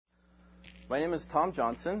My name is Tom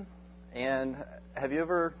Johnson, and have you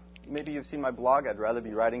ever, maybe you've seen my blog, I'd rather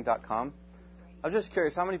be writing.com. I'm just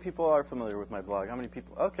curious, how many people are familiar with my blog? How many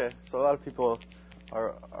people? Okay, so a lot of people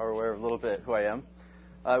are aware of a little bit who I am.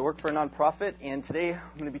 I work for a nonprofit, and today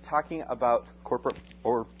I'm going to be talking about corporate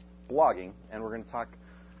or blogging, and we're going to talk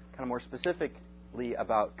kind of more specifically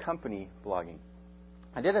about company blogging.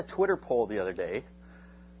 I did a Twitter poll the other day.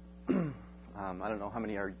 I don't know how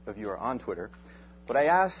many of you are on Twitter, but I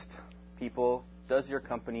asked people, does your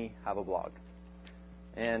company have a blog?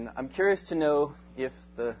 And I'm curious to know if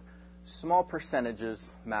the small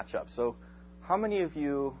percentages match up. So how many of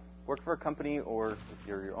you work for a company, or if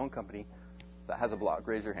you're your own company, that has a blog?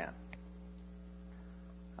 Raise your hand.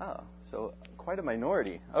 Oh, so quite a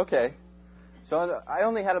minority. Okay. So I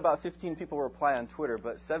only had about 15 people reply on Twitter,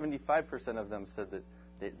 but 75% of them said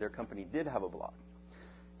that their company did have a blog.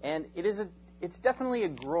 And it's definitely a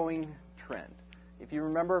growing trend. If you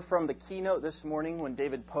remember from the keynote this morning when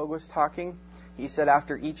David Pogue was talking, he said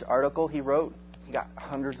after each article he wrote, he got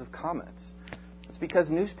hundreds of comments. It's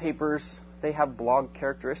because newspapers, they have blog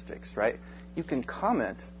characteristics, right? You can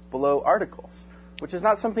comment below articles, which is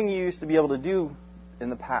not something you used to be able to do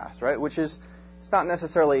in the past, right? It's not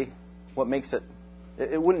necessarily what makes it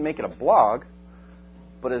wouldn't make it a blog,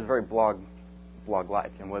 but it's very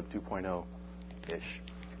blog-like and Web 2.0-ish.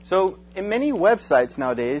 So in many websites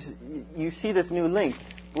nowadays, you see this new link,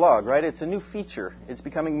 blog, right? It's a new feature. It's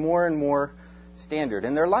becoming more and more standard.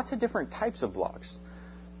 And there are lots of different types of blogs.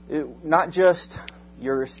 Not just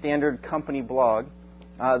your standard company blog.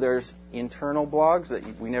 There's internal blogs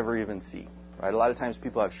that we never even see, right? A lot of times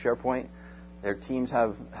people have SharePoint. Their teams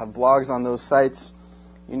have blogs on those sites.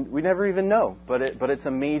 We never even know, but it's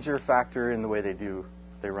a major factor in the way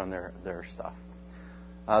they run their stuff.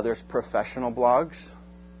 There's professional blogs,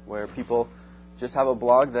 where people just have a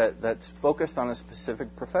blog that's focused on a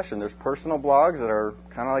specific profession. There's personal blogs that are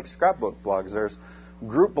kind of like scrapbook blogs. There's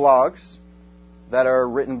group blogs that are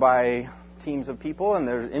written by teams of people, and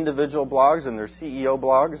there's individual blogs, and there's CEO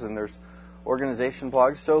blogs, and there's organization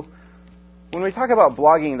blogs. So when we talk about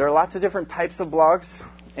blogging, there are lots of different types of blogs,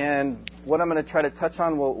 and what I'm going to try to touch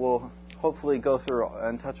on will hopefully go through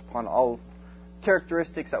and touch upon all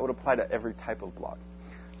characteristics that would apply to every type of blog.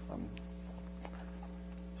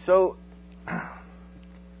 So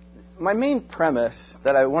my main premise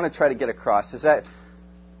that I want to try to get across is that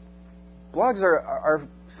blogs are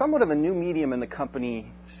somewhat of a new medium in the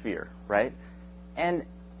company sphere, right? And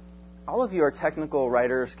all of you are technical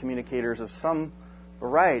writers, communicators of some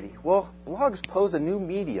variety. Well, blogs pose a new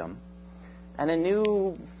medium and a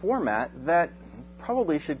new format that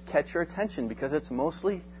probably should catch your attention because it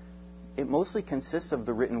mostly consists of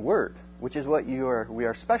the written word, which is what we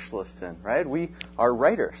are specialists in, right? We are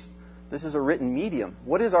writers. This is a written medium.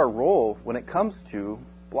 What is our role when it comes to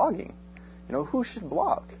blogging? Who should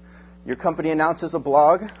blog? Your company announces a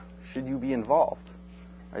blog. Should you be involved?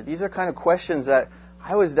 Right? These are kind of questions that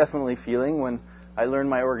I was definitely feeling when I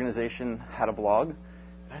learned my organization had a blog.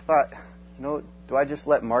 I thought, do I just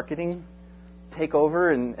let marketing take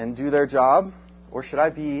over and do their job? Or should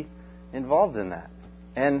I be involved in that?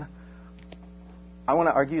 And I want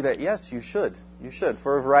to argue that, yes, you should. You should,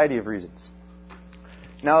 for a variety of reasons.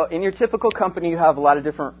 Now, in your typical company, you have a lot of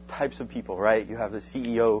different types of people, right? You have the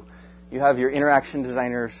CEO, you have your interaction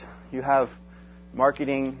designers, you have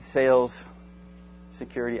marketing, sales,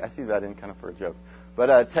 security. I threw that in kind of for a joke.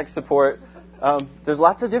 But tech support. There's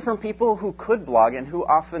lots of different people who could blog and who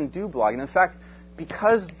often do blog. And in fact,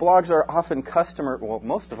 because blogs are often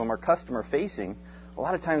most of them are customer-facing, a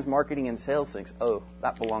lot of times marketing and sales thinks, oh,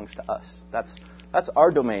 that belongs to us. That's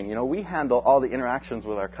our domain. We handle all the interactions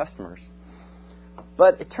with our customers.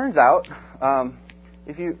 But it turns out,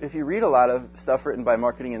 if you read a lot of stuff written by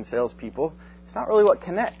marketing and sales people, it's not really what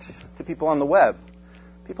connects to people on the web.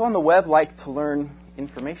 People on the web like to learn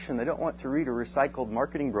information. They don't want to read a recycled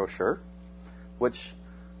marketing brochure, which,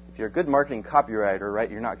 if you're a good marketing copywriter,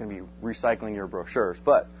 right, you're not going to be recycling your brochures.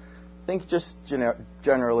 But think just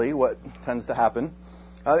generally what tends to happen.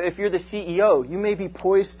 If you're the CEO, you may be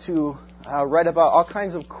poised to write about all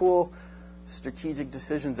kinds of cool strategic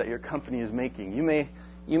decisions that your company is making. You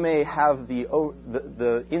may have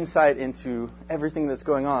the insight into everything that's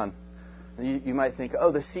going on. You might think,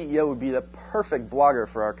 oh, the CEO would be the perfect blogger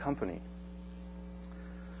for our company.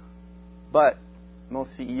 But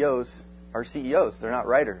most CEOs are CEOs. They're not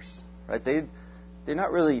writers, right? They're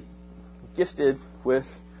not really gifted with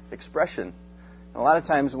expression. And a lot of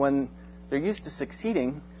times when they're used to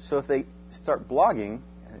succeeding, so if they start blogging,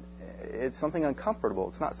 it's something uncomfortable.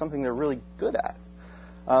 It's not something they're really good at.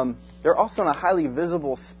 They're also in a highly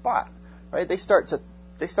visible spot, right? They start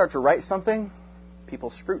to write something, people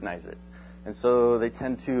scrutinize it. And so they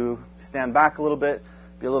tend to stand back a little bit,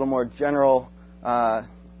 be a little more general,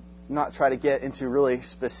 not try to get into really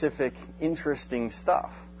specific, interesting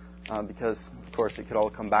stuff, because, of course, it could all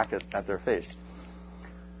come back at their face.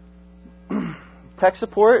 Tech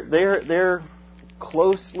support, they're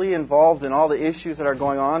closely involved in all the issues that are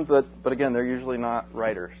going on, but again, they're usually not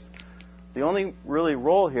writers. The only really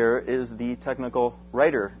role here is the technical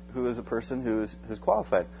writer, who is a person who's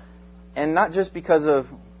qualified. And not just because of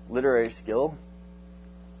literary skill,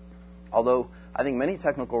 although I think many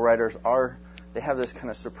technical writers they have this kind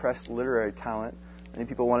of suppressed literary talent. Many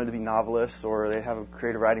people wanted to be novelists, or they have a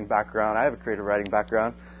creative writing background. I have a creative writing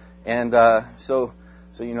background. And so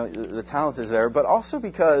the talent is there, but also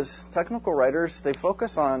because technical writers, they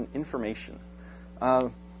focus on information.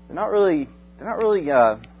 They're not really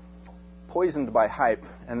poisoned by hype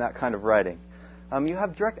and that kind of writing. You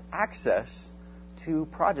have direct access to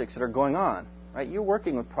projects that are going on, right? You're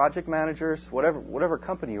working with project managers, whatever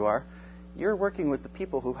company you are. You're working with the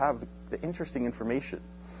people who have the interesting information.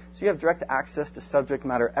 So you have direct access to subject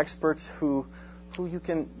matter experts who you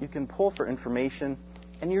can pull for information,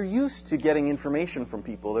 and you're used to getting information from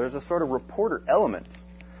people. There's a sort of reporter element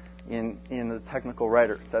in the technical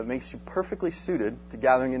writer that makes you perfectly suited to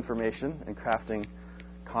gathering information and crafting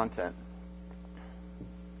content.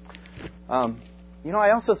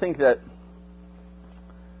 I also think that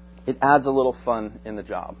it adds a little fun in the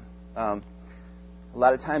job. A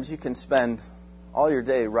lot of times you can spend all your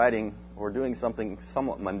day writing or doing something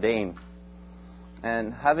somewhat mundane,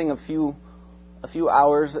 and having a few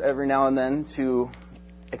hours every now and then to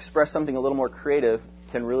express something a little more creative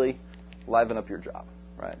can really liven up your job,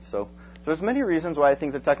 right? So there's many reasons why I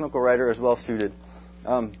think the technical writer is well suited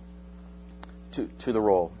to the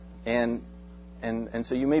role, and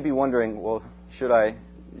so you may be wondering, well, should I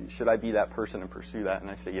be that person and pursue that? And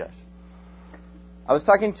I say yes. I was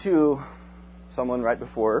talking to someone right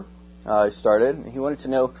before I started, and he wanted to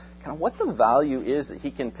know kind of what the value is that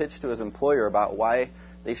he can pitch to his employer about why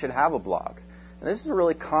they should have a blog. And this is a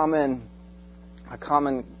really common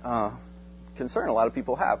concern a lot of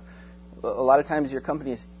people have. A lot of times your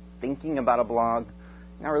company is thinking about a blog,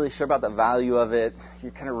 you're not really sure about the value of it,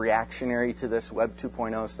 you're kind of reactionary to this Web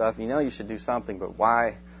 2.0 stuff. You know you should do something, but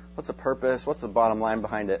why? What's the purpose? What's the bottom line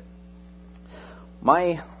behind it?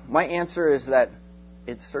 My answer is that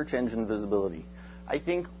it's search engine visibility. I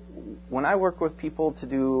think when I work with people to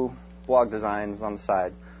do blog designs on the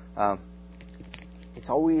side, it's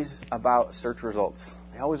always about search results.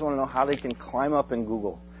 They always want to know how they can climb up in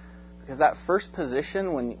Google. Because that first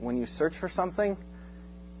position, when you search for something,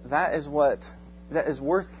 that is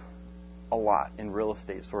worth a lot in real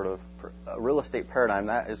estate, sort of a real estate paradigm.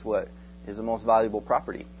 That is what is the most valuable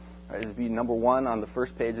property. Right? Is to be number one on the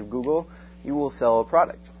first page of Google, you will sell a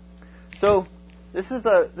product. So this is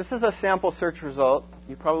a sample search result.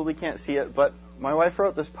 You probably can't see it, but my wife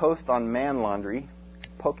wrote this post on man laundry,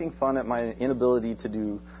 poking fun at my inability to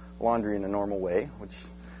do laundry in a normal way, which,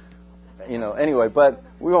 anyway, but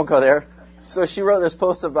we won't go there. So she wrote this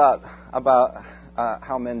post about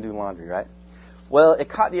how men do laundry, right? Well, it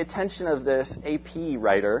caught the attention of this AP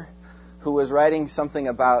writer who was writing something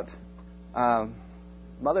about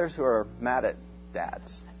mothers who are mad at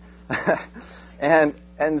dads.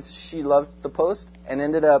 And she loved the post and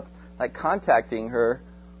ended up contacting her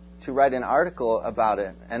to write an article about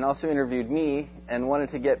it, and also interviewed me and wanted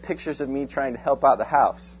to get pictures of me trying to help out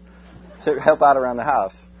around the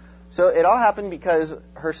house. So it all happened because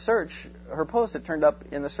her post had turned up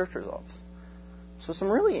in the search results. So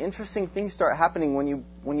some really interesting things start happening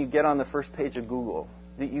when you get on the first page of Google.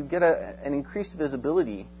 That you get an increased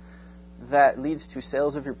visibility that leads to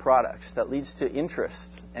sales of your products, that leads to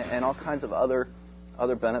interest and all kinds of other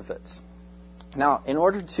benefits. Now, in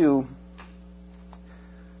order to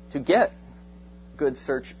get good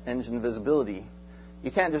search engine visibility,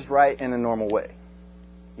 you can't just write in a normal way.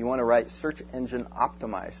 You want to write search engine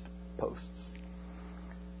optimized posts.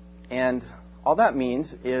 And all that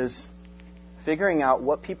means is figuring out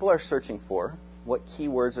what people are searching for, what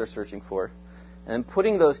keywords they're searching for, and then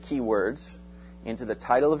putting those keywords into the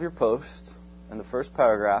title of your post and the first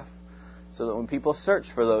paragraph, so that when people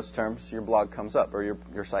search for those terms, your blog comes up or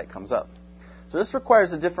your site comes up. So this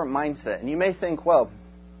requires a different mindset. And you may think, well,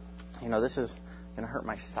 this is going to hurt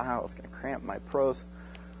my style. It's going to cramp my prose.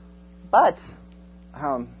 But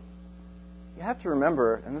you have to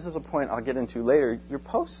remember, and this is a point I'll get into later, your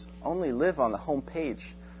posts only live on the home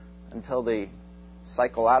page until they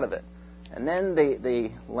cycle out of it. And then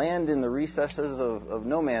they land in the recesses of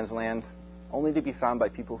no man's land, only to be found by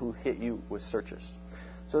people who hit you with searches.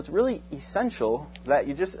 So it's really essential that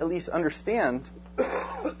you just at least understand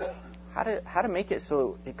how to make it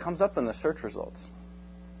so it comes up in the search results.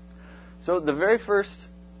 So the very first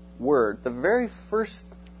words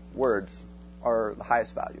are the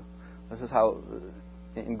highest value. This is how,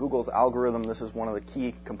 in Google's algorithm, this is one of the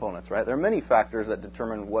key components, right? There are many factors that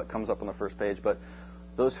determine what comes up on the first page, but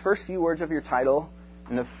those first few words of your title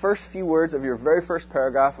and the first few words of your very first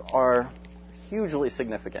paragraph are hugely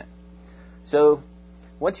significant. So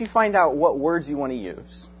once you find out what words you want to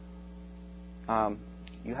use,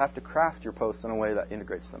 you have to craft your post in a way that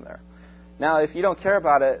integrates them there. Now, if you don't care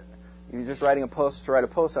about it, you're just writing a post to write a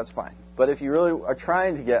post, that's fine. But if you really are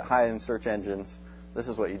trying to get high in search engines, this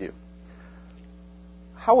is what you do.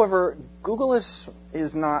 However, Google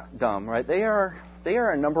is not dumb, right? They are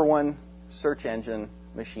a number one search engine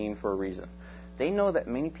machine for a reason. They know that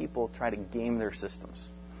many people try to game their systems.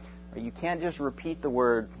 You can't just repeat the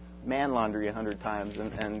word man laundry 100 times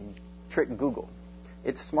and trick Google.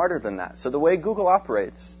 It's smarter than that. So the way Google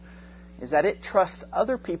operates is that it trusts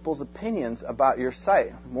other people's opinions about your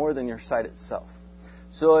site more than your site itself.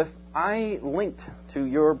 So if I linked to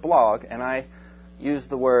your blog and I used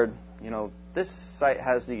the word, this site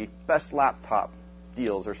has the best laptop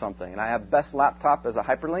deals or something, and I have best laptop as a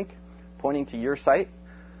hyperlink pointing to your site,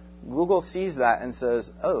 Google sees that and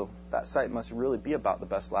says, oh, that site must really be about the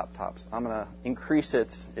best laptops. I'm going to increase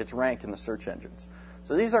its rank in the search engines.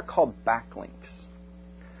 So these are called backlinks.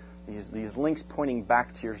 These links pointing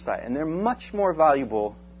back to your site. And they're much more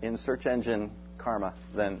valuable in search engine karma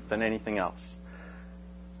than anything else.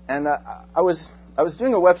 And I was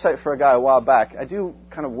doing a website for a guy a while back. I do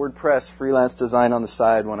kind of WordPress freelance design on the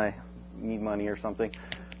side when I need money or something.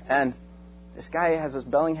 And this guy has this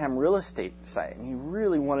Bellingham real estate site, and he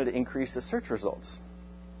really wanted to increase the search results.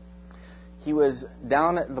 He was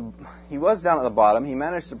down at the bottom. He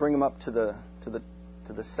managed to bring him up to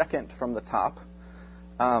the second from the top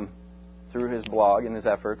through his blog and his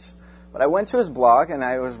efforts. But I went to his blog and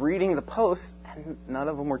I was reading the posts, and none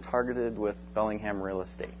of them were targeted with Bellingham real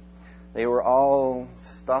estate. They were all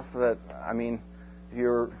stuff that, if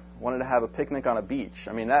you wanted to have a picnic on a beach,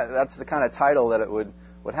 that's the kind of title that it would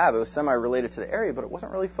have. It was semi-related to the area, but it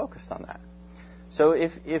wasn't really focused on that. So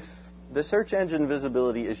if the search engine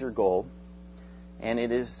visibility is your goal, and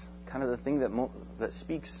it is kind of the thing that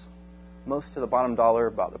speaks most to the bottom dollar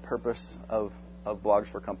about the purpose of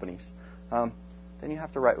blogs for companies, then you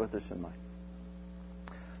have to write with this in mind.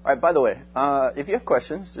 All right, by the way, if you have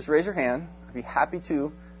questions, just raise your hand. I'd be happy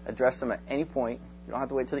to address them at any point. You don't have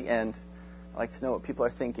to wait till the end. I like to know what people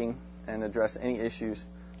are thinking and address any issues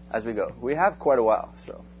as we go. We have quite a while,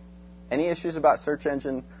 so any issues about search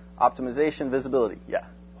engine optimization, visibility? Yeah.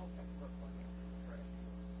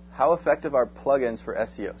 How effective are plugins for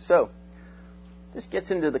SEO? So this gets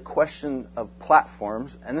into the question of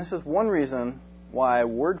platforms, and this is one reason why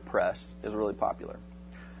WordPress is really popular.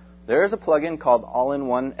 There is a plugin called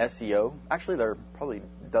All-in-One SEO. Actually, there are probably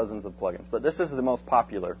dozens of plugins, but this is the most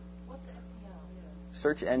popular. What's SEO?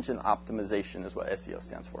 Search engine optimization is what SEO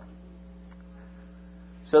stands for.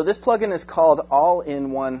 So this plugin is called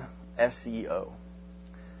All-in-One SEO.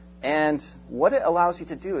 And what it allows you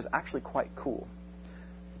to do is actually quite cool.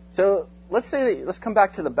 So let's come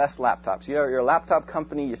back to the best laptops. You're a laptop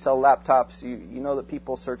company, you sell laptops, you know that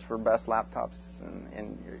people search for best laptops,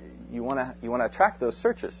 and you want to attract those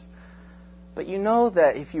searches. But you know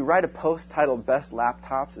that if you write a post titled Best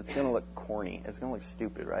Laptops, it's going to look corny. It's going to look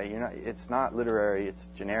stupid, right? It's not literary, it's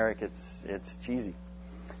generic, it's cheesy.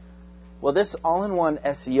 Well, this all-in-one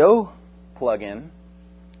SEO plugin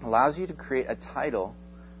allows you to create a title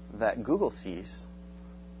that Google sees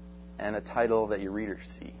and a title that your readers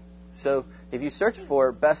see. So if you search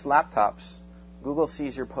for best laptops, Google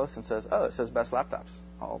sees your post and says, oh, it says best laptops.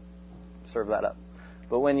 I'll serve that up.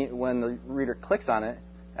 But when the reader clicks on it,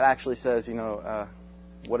 it actually says,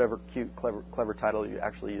 whatever cute, clever title you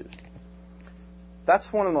actually used.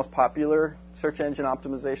 That's one of the most popular search engine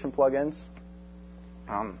optimization plugins.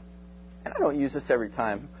 And I don't use this every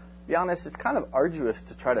time. To be honest, it's kind of arduous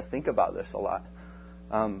to try to think about this a lot.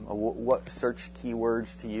 What search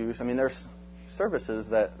keywords to use. There's services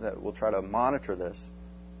that will try to monitor this.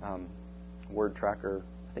 Word Tracker,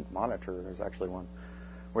 I think Monitor is actually one,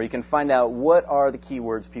 where you can find out what are the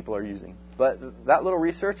keywords people are using. But that little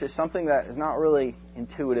research is something that is not really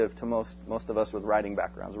intuitive to most of us with writing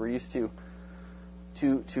backgrounds. We're used to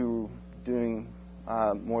doing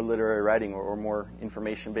more literary writing or more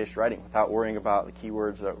information-based writing without worrying about the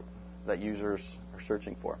keywords that users are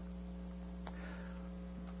searching for.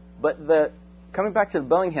 But coming back to the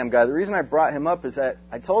Bellingham guy, the reason I brought him up is that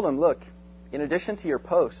I told him, look, in addition to your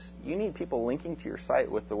posts, you need people linking to your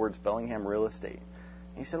site with the words Bellingham Real Estate.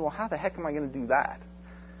 And he said, well, how the heck am I going to do that?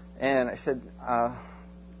 And I said,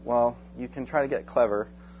 well, you can try to get clever,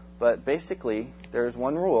 but basically there's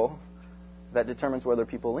one rule that determines whether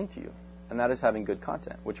people link to you, and that is having good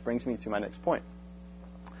content, which brings me to my next point.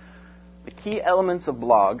 The key elements of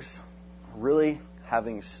blogs are really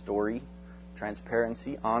having story,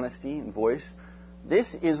 transparency, honesty, and voice.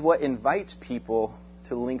 This is what invites people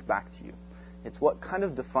to link back to you. It's what kind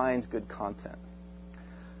of defines good content.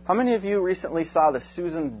 How many of you recently saw the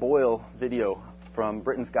Susan Boyle video from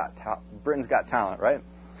Britain's Got Talent, right?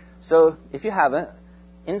 So if you haven't,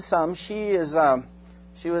 in sum, she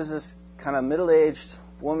was this kind of middle-aged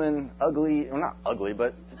woman, ugly, or not ugly,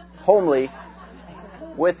 but homely,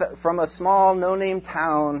 from a small, no-name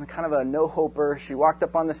town, kind of a no-hoper. She walked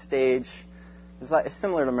up on the stage. It's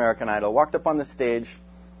similar to American Idol. Walked up on the stage,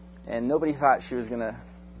 and nobody thought she was going to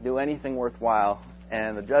do anything worthwhile.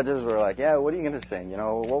 And the judges were like, "Yeah, what are you going to sing?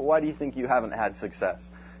 Why do you think you haven't had success?"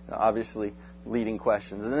 Obviously, leading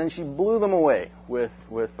questions. And then she blew them away with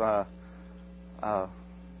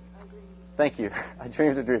thank you. I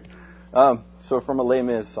dreamed a dream. So from a Les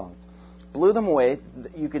Mis song. Blew them away.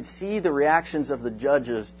 You could see the reactions of the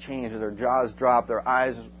judges change. Their jaws dropped, their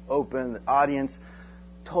eyes opened. The audience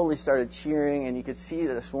totally started cheering, and you could see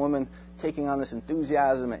this woman taking on this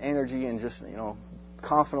enthusiasm and energy and just,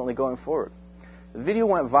 confidently going forward. The video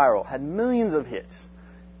went viral, had millions of hits.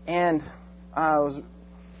 And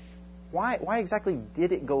why exactly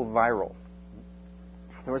did it go viral?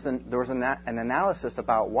 There was an analysis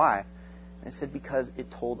about why. And it said because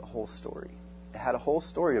it told a whole story. It had a whole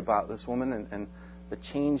story about this woman and the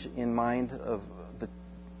change in mind of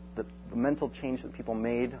the mental change that people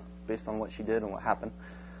made based on what she did and what happened,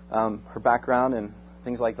 her background and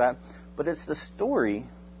things like that. But it's the story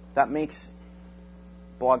that makes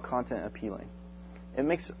blog content appealing. It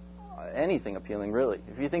makes anything appealing, really.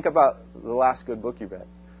 If you think about the last good book you read,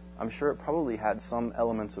 I'm sure it probably had some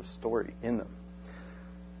elements of story in them.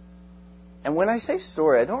 And when I say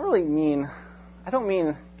story, I don't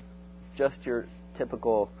mean just your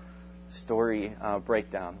typical story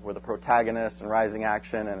breakdown where the protagonist and rising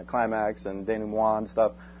action and a climax and denouement and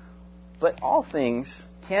stuff. But all things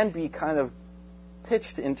can be kind of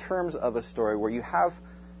pitched in terms of a story where you have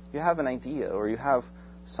an idea or you have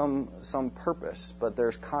some purpose, but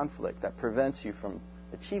there's conflict that prevents you from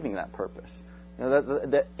achieving that purpose.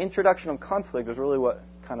 The introduction of conflict is really what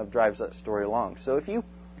kind of drives that story along. So if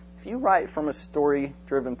you write from a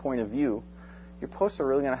story-driven point of view, your posts are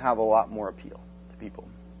really going to have a lot more appeal to people.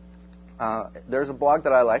 There's a blog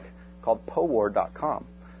that I like called powar.com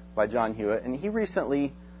by John Hewitt, and he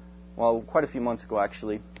recently, quite a few months ago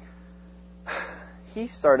actually, he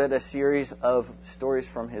started a series of stories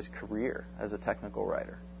from his career as a technical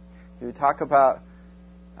writer. He would talk about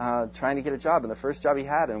trying to get a job and the first job he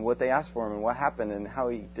had and what they asked for him and what happened and how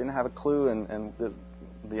he didn't have a clue and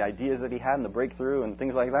the ideas that he had and the breakthrough and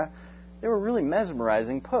things like that. They were really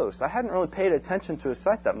mesmerizing posts. I hadn't really paid attention to his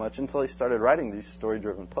site that much until he started writing these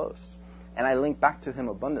story-driven posts. And I linked back to him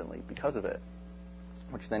abundantly because of it,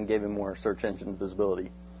 which then gave him more search engine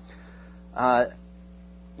visibility.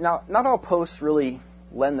 Now, not all posts really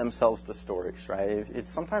lend themselves to stories, right?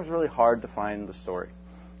 It's sometimes really hard to find the story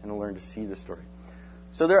and to learn to see the story.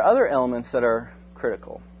 So there are other elements that are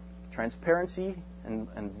critical. Transparency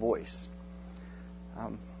and voice.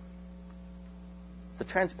 The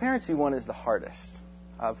transparency one is the hardest.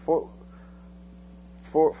 For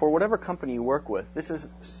whatever company you work with, this is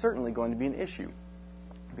certainly going to be an issue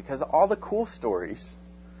because all the cool stories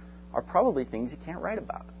are probably things you can't write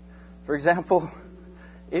about. For example,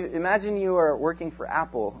 imagine you are working for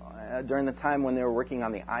Apple during the time when they were working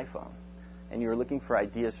on the iPhone and you were looking for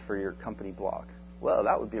ideas for your company blog. Well,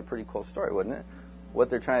 that would be a pretty cool story, wouldn't it? What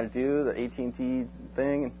they're trying to do, the AT&T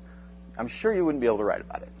thing. I'm sure you wouldn't be able to write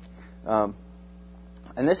about it.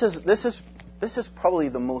 And this is probably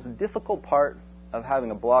the most difficult part of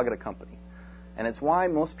having a blog at a company. And it's why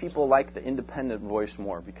most people like the independent voice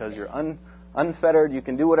more, because you're unfettered, you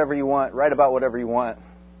can do whatever you want, write about whatever you want,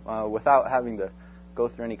 without having to go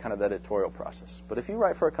through any kind of editorial process. But if you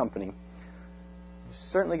write for a company, you're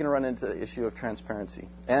certainly going to run into the issue of transparency.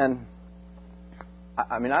 And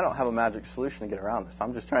I don't have a magic solution to get around this.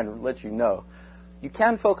 I'm just trying to let you know. You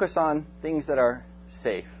can focus on things that are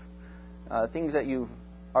safe, things that you've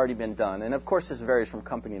already been done. And of course, this varies from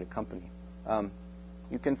company to company.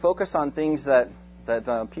 You can focus on things that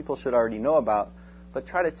people should already know about, but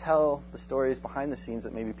try to tell the stories behind the scenes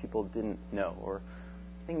that maybe people didn't know, or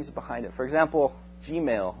things behind it. For example,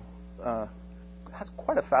 Gmail has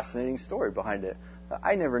quite a fascinating story behind it that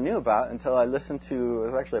I never knew about until I listened to, it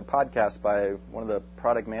was actually a podcast by one of the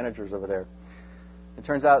product managers over there. It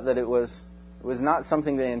turns out that it was not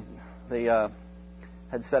something they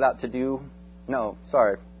had set out to do. No,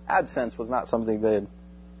 sorry. AdSense was not something they had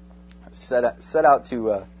set out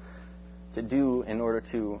to do in order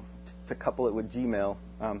to couple it with Gmail.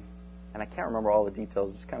 And I can't remember all the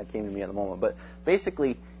details. It just kind of came to me at the moment. But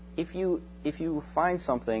basically, if you find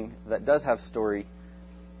something that does have story,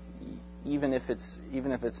 even if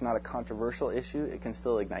it's not a controversial issue, it can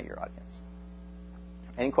still ignite your audience.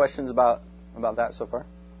 Any questions about that so far?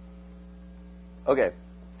 Okay.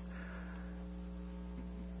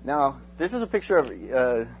 Now, this is a picture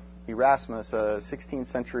of Erasmus, a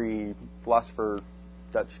 16th century philosopher,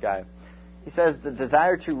 Dutch guy. He says, the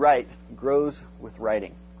desire to write grows with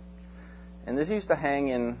writing. And this used to hang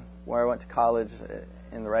in where I went to college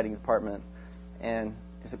in the writing department. And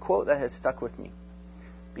it's a quote that has stuck with me.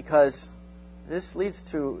 Because this leads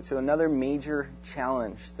to another major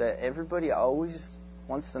challenge that everybody always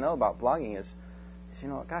wants to know about blogging is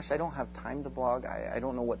gosh, I don't have time to blog. I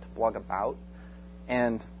don't know what to blog about.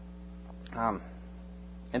 And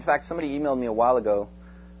in fact, somebody emailed me a while ago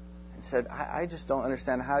and said, I just don't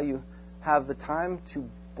understand how you have the time to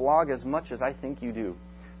blog as much as I think you do.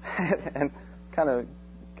 And kind of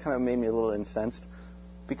made me a little incensed,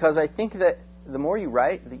 because I think that the more you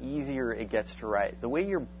write, the easier it gets to write. The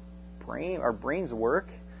way our brains work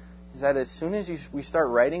is that as soon as we start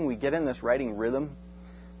writing, we get in this writing rhythm,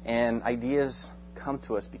 and ideas come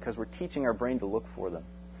to us because we're teaching our brain to look for them.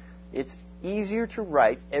 It's easier to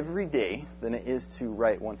write every day than it is to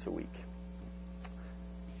write once a week.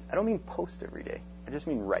 I don't mean post every day. I just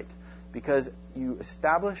mean write. Because you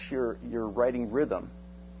establish your writing rhythm,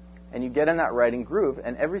 and you get in that writing groove,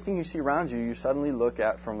 and everything you see around you, you suddenly look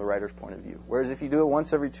at from the writer's point of view. Whereas if you do it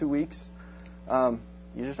once every 2 weeks,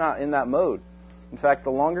 you're just not in that mode. In fact,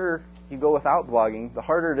 the longer you go without blogging, the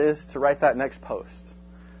harder it is to write that next post.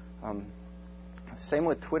 Same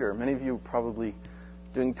with Twitter. Many of you are probably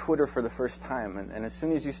doing Twitter for the first time, and as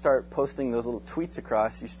soon as you start posting those little tweets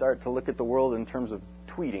across, you start to look at the world in terms of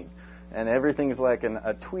tweeting. And everything's like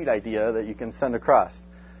a tweet idea that you can send across.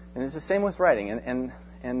 And it's the same with writing.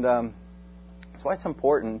 And that's why it's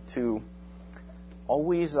important to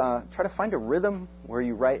always try to find a rhythm where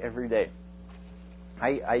you write every day.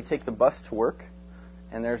 I take the bus to work,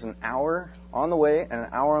 and there's an hour on the way and an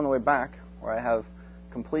hour on the way back where I have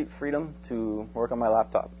complete freedom to work on my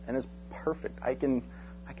laptop. And it's perfect. I can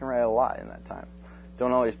write a lot in that time.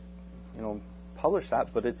 Don't always, publish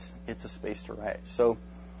that, but it's a space to write. So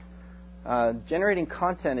generating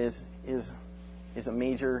content is a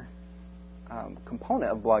major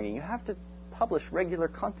component of blogging. You have to publish regular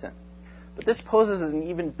content. But this poses an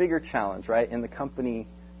even bigger challenge, right, in the company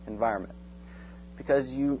environment. Because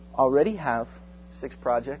you already have 6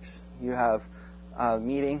 projects, you have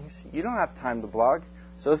meetings, you don't have time to blog.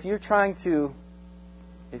 So if you're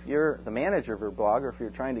the manager of your blog, or if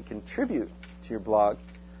you're trying to contribute to your blog,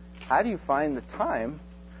 how do you find the time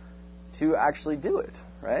to actually do it,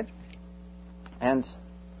 right? And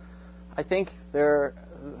I think there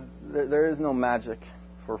is no magic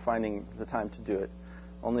for finding the time to do it.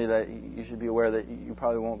 Only that you should be aware that you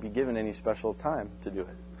probably won't be given any special time to do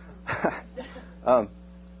it.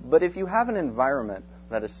 But if you have an environment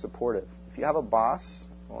that is supportive, if you have a boss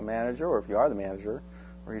or a manager, or if you are the manager,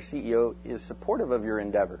 or your CEO is supportive of your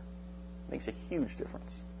endeavor, it makes a huge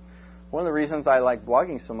difference. One of the reasons I like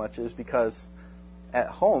blogging so much is because at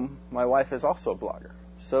home, my wife is also a blogger.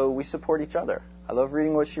 So we support each other. I love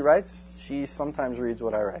reading what she writes. She sometimes reads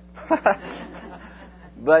what I write.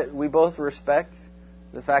 But we both respect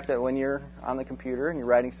the fact that when you're on the computer and you're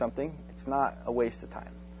writing something, it's not a waste of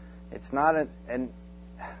time. It's not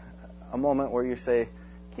a moment where you say,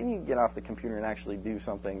 "Can you get off the computer and actually do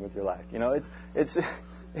something with your life?" It's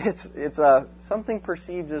something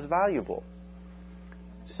perceived as valuable.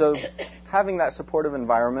 So having that supportive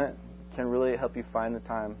environment can really help you find the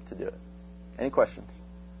time to do it. Any questions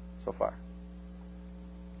so far?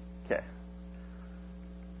 Okay.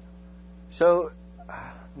 So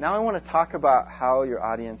now I want to talk about how your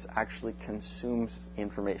audience actually consumes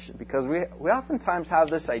information, because we oftentimes have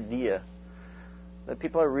this idea that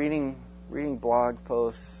people are reading blog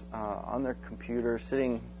posts on their computer,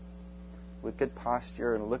 sitting with good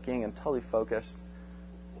posture and looking and totally focused,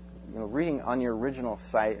 reading on your original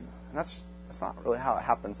site. And that's not really how it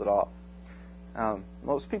happens at all.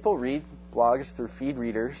 Most people read blogs through feed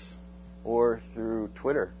readers or through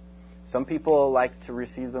Twitter. Some people like to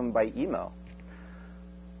receive them by email.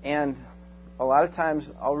 And a lot of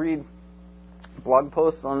times I'll read blog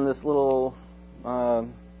posts on this little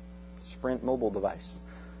Sprint mobile device.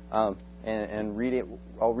 And read it.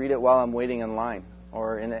 I'll read it while I'm waiting in line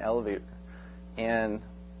or in an elevator. And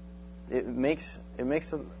it makes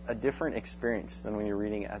a different experience than when you're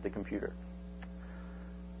reading it at the computer.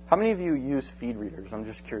 How many of you use feed readers? I'm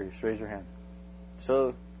just curious. Raise your hand.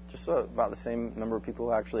 So just about the same number of people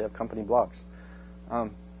who actually have company blogs.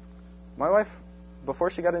 My wife, before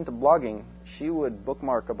she got into blogging, she would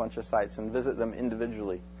bookmark a bunch of sites and visit them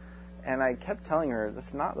individually. And I kept telling her,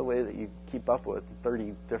 that's not the way that you keep up with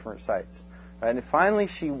 30 different sites. Right? And finally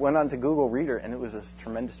she went on to Google Reader, and it was a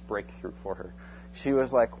tremendous breakthrough for her. She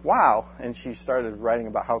was like, wow. And she started writing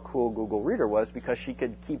about how cool Google Reader was because she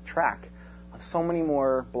could keep track of so many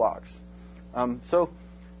more blogs. So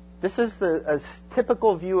this is a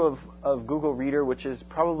typical view of Google Reader, which is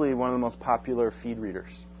probably one of the most popular feed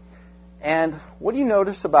readers. And what do you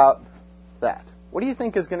notice about that? What do you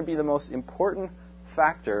think is going to be the most important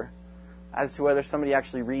factor as to whether somebody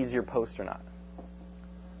actually reads your post or not?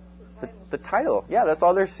 The title. Yeah, that's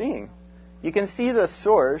all they're seeing. You can see the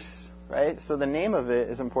source, right? So the name of it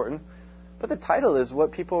is important. But the title is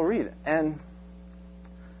what people read. And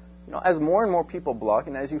as more and more people blog,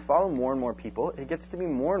 and as you follow more and more people, it gets to be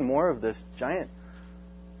more and more of this giant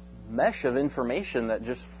mesh of information that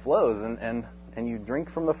just flows, and you drink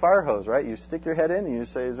from the fire hose, right? You stick your head in and you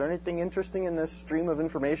say, is there anything interesting in this stream of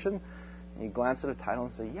information? And you glance at a title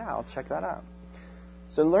and say, yeah, I'll check that out.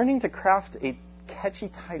 So learning to craft a catchy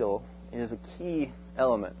title is a key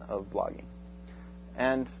element of blogging.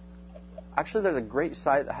 And actually there's a great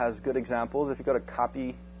site that has good examples. If you go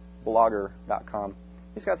to copyblogger.com,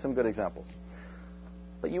 he's got some good examples.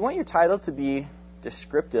 But you want your title to be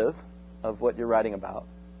descriptive of what you're writing about,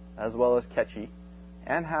 as well as catchy,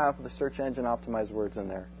 and have the search engine optimized words in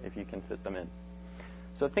there if you can fit them in.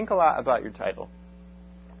 So think a lot about your title.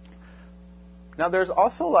 Now there's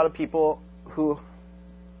also a lot of people who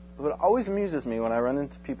it always amuses me when I run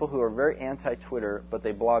into people who are very anti-Twitter, but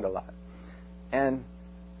they blog a lot. And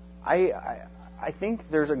I think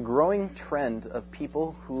there's a growing trend of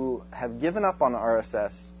people who have given up on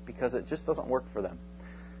RSS because it just doesn't work for them.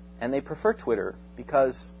 And they prefer Twitter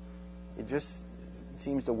because it just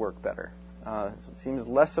seems to work better. It seems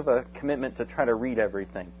less of a commitment to try to read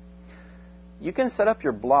everything. You can set up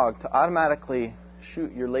your blog to automatically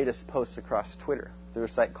shoot your latest posts across Twitter through a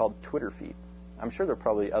site called Twitter Feed. I'm sure there are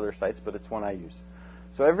probably other sites, but it's one I use.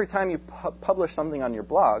 So every time you publish something on your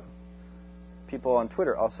blog, people on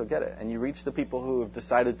Twitter also get it. And you reach the people who have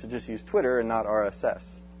decided to just use Twitter and not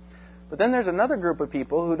RSS. But then there's another group of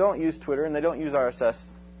people who don't use Twitter and they don't use RSS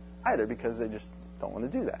either because they just don't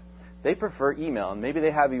want to do that. They prefer email, and maybe they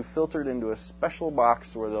have you filtered into a special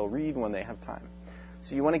box where they'll read when they have time.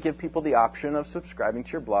 So you want to give people the option of subscribing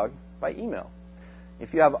to your blog by email.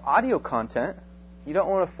 If you have audio content, you don't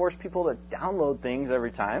want to force people to download things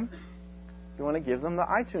every time. You want to give them the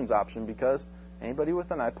iTunes option because anybody with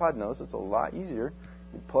an iPod knows it's a lot easier.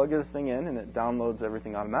 You plug the thing in and it downloads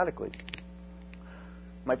everything automatically.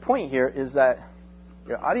 My point here is that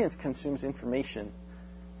your audience consumes information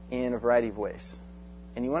in a variety of ways.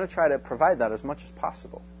 And you want to try to provide that as much as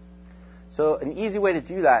possible. So an easy way to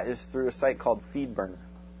do that is through a site called FeedBurner.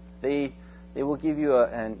 They will give you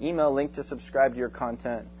an email link to subscribe to your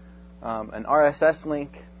content, an RSS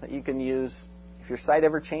link that you can use. If your site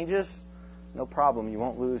ever changes, no problem. You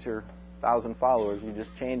won't lose your 1,000 followers. You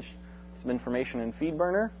just change some information in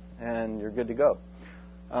FeedBurner, and you're good to go.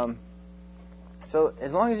 So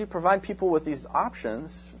as long as you provide people with these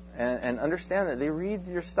options and understand that they read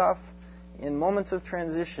your stuff in moments of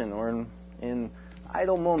transition or in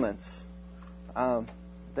idle moments, then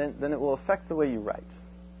it will affect the way you write.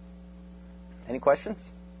 Any questions?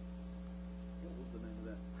 What was the name of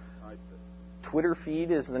that site? Twitter Feed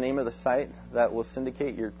is the name of the site that will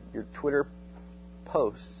syndicate your Twitter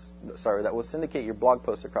posts. Sorry, that will syndicate your blog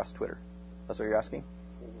posts across Twitter. That's what you're asking?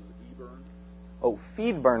 What was it, eBurn? Oh,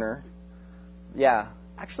 FeedBurner. Yeah.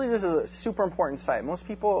 Actually, this is a super important site. Most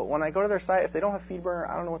people, when I go to their site, if they don't have FeedBurner,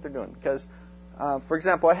 I don't know what they're doing. Because, for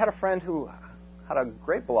example, I had a friend who had a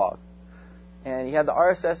great blog. And he had the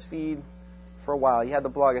RSS feed for a while. He had the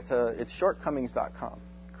blog. It's shortcomings.com.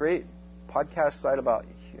 Great podcast site about,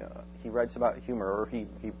 he writes about humor, or he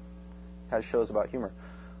has shows about humor.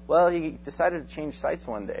 Well, he decided to change sites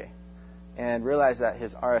one day and realized that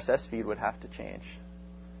his RSS feed would have to change.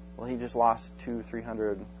 Well, he just lost 200,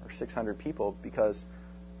 300, or 600 people because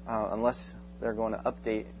unless they're going to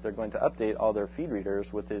update all their feed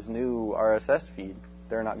readers with his new RSS feed,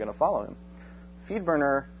 they're not going to follow him.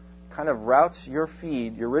 FeedBurner kind of routes your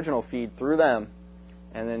feed, your original feed, through them,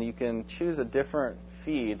 and then you can choose a different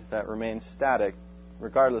feed that remains static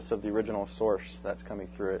regardless of the original source that's coming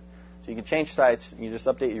through it. So you can change sites, and you just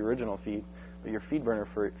update your original feed, but your FeedBurner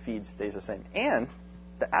feed stays the same. And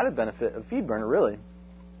the added benefit of FeedBurner, really,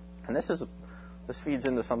 and this feeds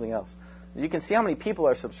into something else, you can see how many people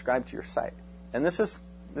are subscribed to your site. And this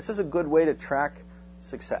is a good way to track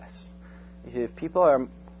success. If people are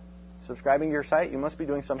subscribing to your site, you must be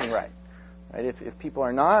doing something right. Right? If people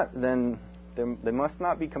are not, then they must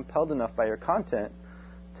not be compelled enough by your content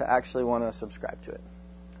to actually want to subscribe to it.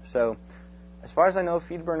 So, as far as I know,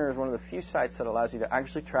 FeedBurner is one of the few sites that allows you to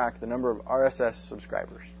actually track the number of RSS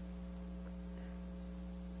subscribers.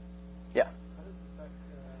 Yeah? How does it affect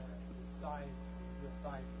the size, your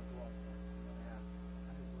size of the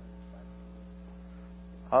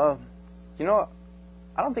blog?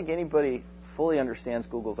 I don't think anybody fully understands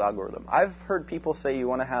Google's algorithm. I've heard people say you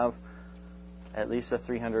want to have at least a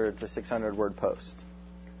 300 to 600 word post.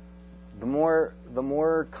 The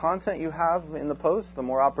more content you have in the post, the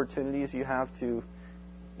more opportunities you have to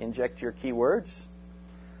inject your keywords.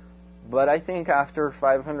 But I think after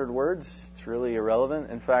 500 words, it's really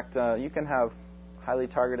irrelevant. In fact, you can have highly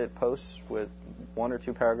targeted posts with 1 or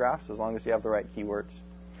 2 paragraphs as long as you have the right keywords.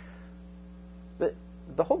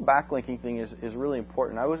 The whole backlinking thing is really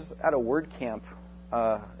important. I was at a WordCamp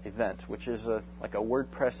event, which is like a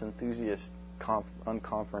WordPress enthusiast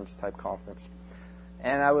unconference type conference,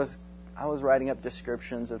 and I was writing up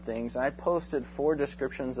descriptions of things, and I posted 4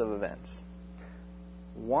 descriptions of events.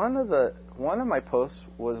 One of my posts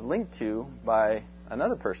was linked to by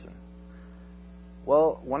another person.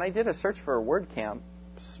 Well, when I did a search for WordCamp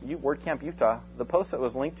Utah, the post that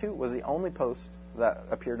was linked to was the only post that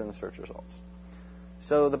appeared in the search results.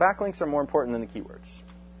 So the backlinks are more important than the keywords.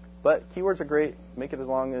 But keywords are great. Make it as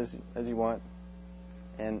long as you want,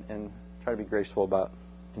 and try to be graceful about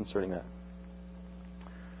inserting that.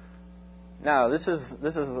 Now, this is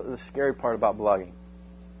the scary part about blogging.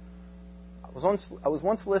 I was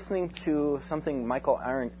once listening to something Michael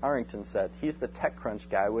Arrington said. He's the TechCrunch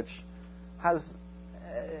guy, which has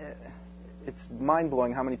it's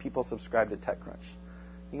mind-blowing how many people subscribe to TechCrunch.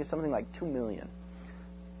 I think it's something like 2 million.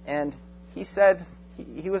 And he said,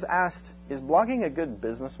 he was asked, is blogging a good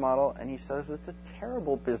business model? And he says it's a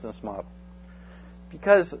terrible business model.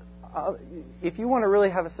 Because if you want to really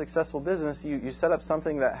have a successful business, you set up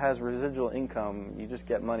something that has residual income. You just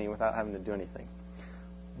get money without having to do anything.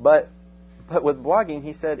 But with blogging,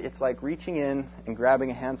 he said it's like reaching in and grabbing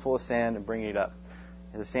a handful of sand and bringing it up.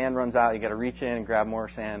 If the sand runs out, you got to reach in and grab more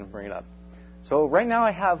sand and bring it up. So right now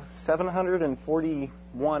I have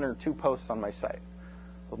 741 or 2 posts on my site.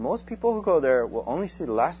 But most people who go there will only see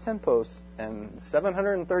the last 10 posts, and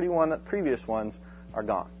 731 previous ones are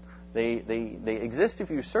gone. They exist if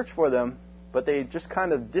you search for them, but they just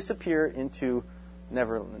kind of disappear into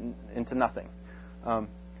nothing.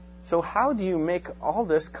 So how do you make all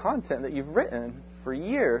this content that you've written for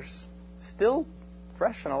years still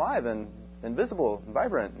fresh and alive and visible and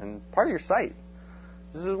vibrant and part of your site?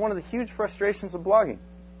 This is one of the huge frustrations of blogging.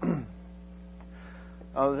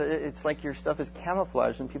 It's like your stuff is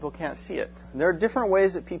camouflaged and people can't see it. And there are different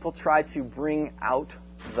ways that people try to bring out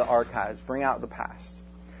the archives, bring out the past.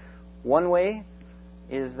 One way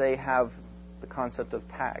is they have the concept of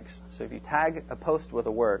tags. So if you tag a post with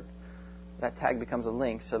a word, that tag becomes a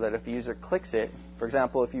link so that if a user clicks it, for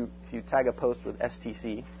example, if you tag a post with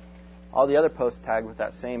STC, all the other posts tagged with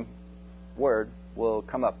that same word will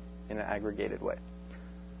come up in an aggregated way.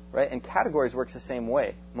 Right? And categories works the same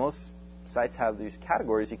way. Most sites have these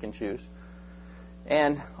categories you can choose.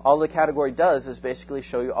 And all the category does is basically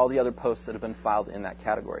show you all the other posts that have been filed in that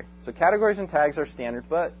category. So categories and tags are standard,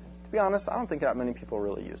 but to be honest, I don't think that many people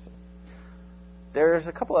really use them. There's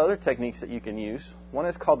a couple other techniques that you can use. One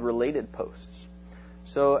is called related posts.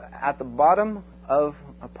 So at the bottom of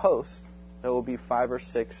a post, there will be 5 or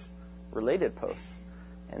 6 related posts.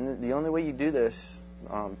 And the only way you do this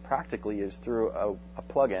practically is through a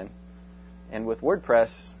plugin. And with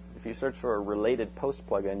WordPress, if you search for a related post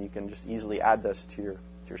plugin, you can just easily add this to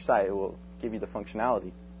your site. It will give you the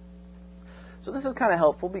functionality. So this is kind of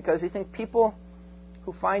helpful because you think people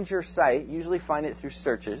who find your site usually find it through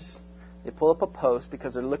searches. They pull up a post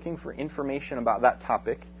because they're looking for information about that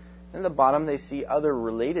topic. And at the bottom, they see other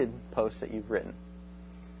related posts that you've written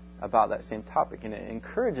about that same topic. And it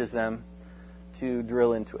encourages them to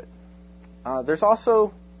drill into it. There's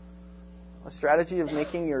also a strategy of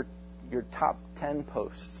making your top 10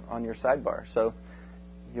 posts on your sidebar. So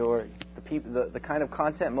the kind of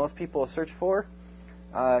content most people search for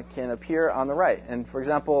can appear on the right. And for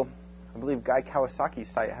example, I believe Guy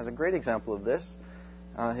Kawasaki's site has a great example of this.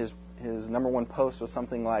 His number 1 post was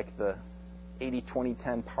something like the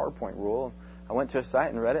 80-20-10 PowerPoint rule. I went to his site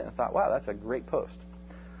and read it and thought, wow, that's a great post.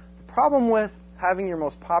 The problem with having your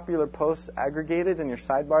most popular posts aggregated in your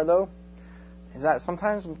sidebar, though, is that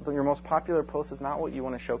sometimes your most popular post is not what you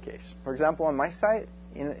want to showcase. For example, on my site,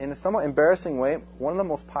 in a somewhat embarrassing way, one of the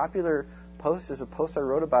most popular posts is a post I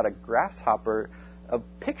wrote about a grasshopper a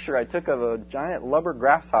picture I took of a giant lubber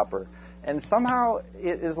grasshopper, and somehow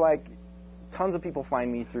it is like tons of people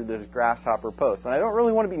find me through this grasshopper post. And I don't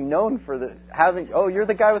really want to be known for oh, you're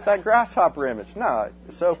the guy with that grasshopper image. No.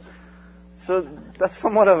 So that's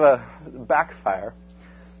somewhat of a backfire.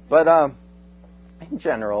 But in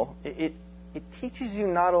general, it teaches you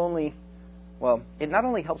it not only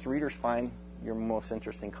helps readers find your most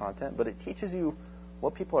interesting content, but it teaches you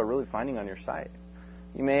what people are really finding on your site.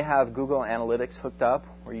 You may have Google Analytics hooked up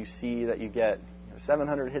where you see that you get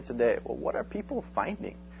 700 hits a day. Well, what are people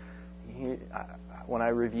finding? When I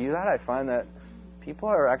review that, I find that people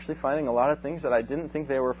are actually finding a lot of things that I didn't think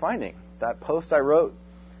they were finding. That post I wrote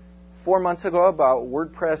 4 months ago about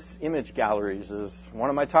WordPress image galleries is one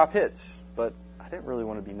of my top hits, but I didn't really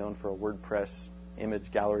want to be known for a WordPress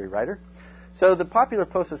image gallery writer. So the popular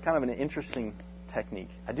post is kind of an interesting technique.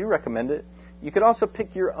 I do recommend it. You could also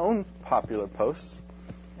pick your own popular posts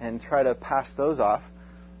and try to pass those off,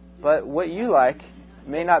 but what you like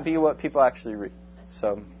may not be what people actually read.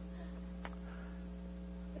 So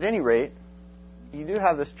at any rate, you do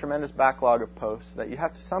have this tremendous backlog of posts that you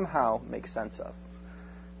have to somehow make sense of.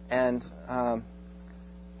 And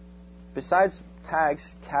besides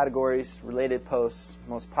tags, categories, related posts,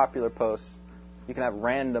 most popular posts, you can have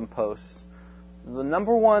random posts. The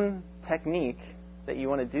number one technique that you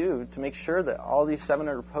want to do to make sure that all these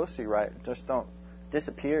 700 posts you write just don't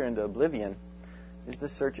disappear into oblivion is to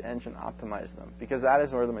search engine optimize them, because that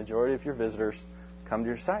is where the majority of your visitors come to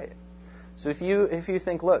your site. So if you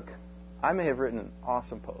think, look, I may have written an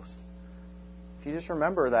awesome post. If you just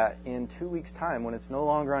remember that in 2 weeks' time, when it's no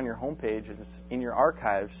longer on your homepage and it's in your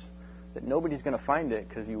archives, that nobody's going to find it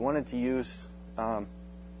because you wanted to use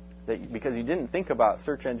because you didn't think about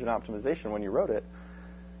search engine optimization when you wrote it,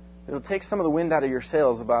 it'll take some of the wind out of your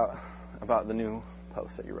sails about the new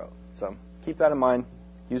post that you wrote. So keep that in mind.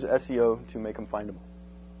 Use SEO to make them findable.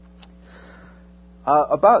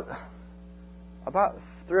 About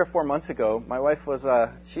 3 or 4 months ago, my wife was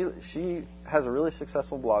she has a really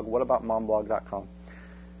successful blog, whataboutmomblog.com,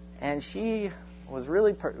 and she was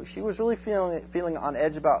really feeling on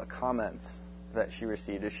edge about the comments that she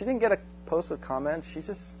received. If she didn't get a post with comments,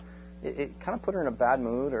 it kind of put her in a bad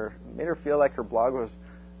mood or made her feel like her blog was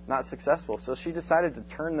not successful. So she decided to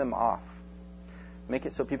turn them off, make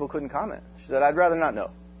it so people couldn't comment. She said, "I'd rather not know.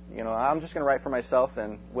 I'm just going to write for myself,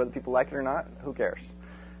 and whether people like it or not, who cares?"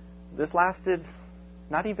 This lasted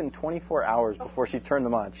not even 24 hours before she turned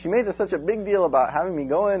them on. She made such a big deal about having me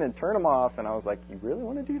go in and turn them off, and I was like, "You really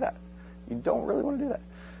want to do that? You don't really want to do that."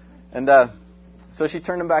 And so she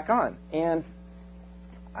turned them back on. And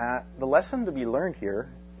the lesson to be learned here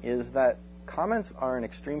is that comments are an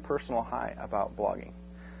extreme personal high about blogging.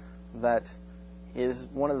 That is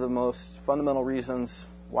one of the most fundamental reasons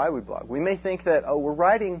why we blog. We may think that, we're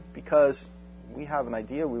writing because we have an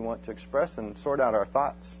idea we want to express and sort out our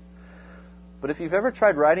thoughts. But if you've ever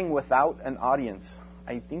tried writing without an audience,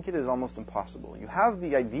 I think it is almost impossible. We have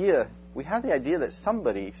the idea that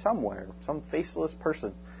somebody, somewhere, some faceless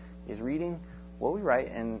person is reading what we write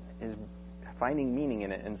and is finding meaning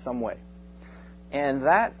in it in some way. And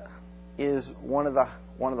that is one of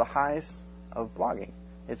the highs of blogging.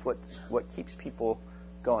 It's what keeps people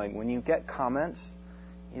going. When you get comments,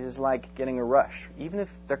 it is like getting a rush. Even if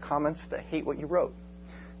they're comments that hate what you wrote,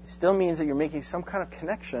 it still means that you're making some kind of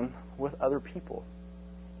connection with other people.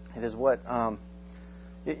 It is what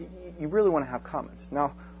you really want to have comments.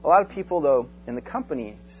 Now, a lot of people, though, in the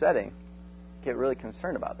company setting, get really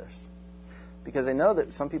concerned about this because they know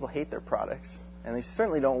that some people hate their products, and they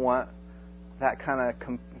certainly don't want that kind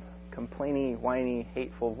of complainy, whiny,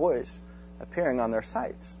 hateful voice appearing on their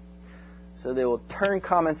sites. So they will turn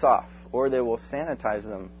comments off, or they will sanitize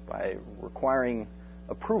them by requiring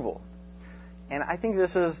approval. And I think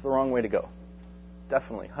this is the wrong way to go.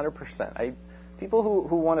 Definitely, 100%. People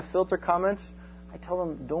who want to filter comments, I tell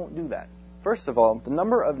them don't do that. First of all, the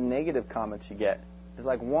number of negative comments you get is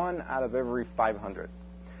like 1 out of every 500.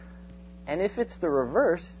 And if it's the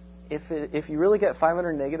reverse, if you really get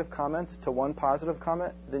 500 negative comments to 1 positive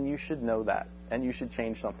comment, then you should know that, and you should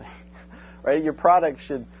change something. Right? Your product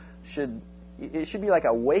should be like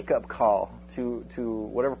a wake-up call to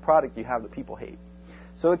whatever product you have that people hate.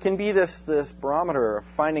 So it can be this barometer of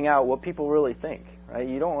finding out what people really think. Right?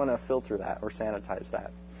 You don't want to filter that or sanitize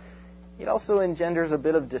that. It also engenders a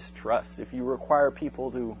bit of distrust if you require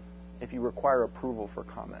approval for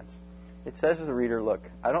comments. It says to the reader, look,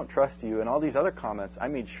 I don't trust you, and all these other comments, I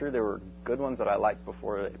made sure they were good ones that I liked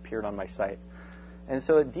before they appeared on my site. And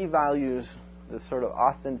so it devalues the sort of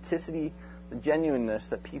authenticity, the genuineness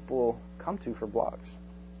that people come to for blogs.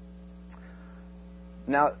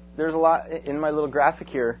 Now, there's a lot in my little graphic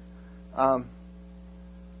here.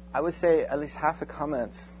 I would say at least half the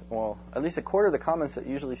comments, well, at least a quarter of the comments that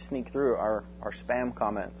usually sneak through are spam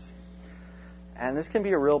comments. And this can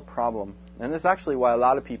be a real problem. And this is actually why a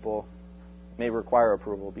lot of people may require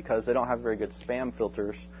approval, because they don't have very good spam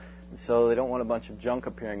filters. And so they don't want a bunch of junk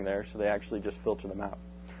appearing there, so they actually just filter them out.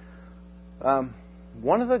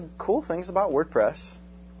 One of the cool things about WordPress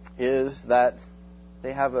is that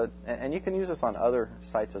they have and you can use this on other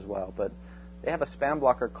sites as well, but they have a spam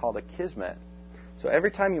blocker called Akismet. So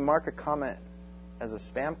every time you mark a comment as a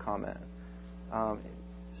spam comment,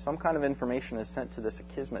 some kind of information is sent to this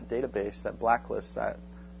Akismet database that blacklists that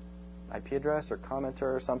IP address or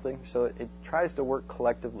commenter or something. So it tries to work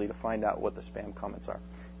collectively to find out what the spam comments are.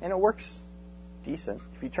 And it works decent.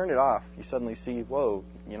 If you turn it off, you suddenly see, whoa,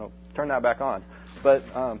 turn that back on. But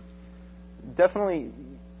definitely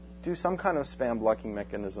do some kind of spam blocking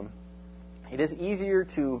mechanism. It is easier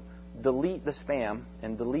to delete the spam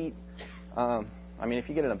and delete, if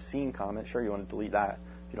you get an obscene comment, sure, you want to delete that.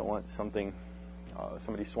 If you don't want somebody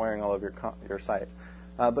swearing all over your site.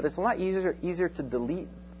 But it's a lot easier to delete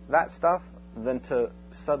that stuff than to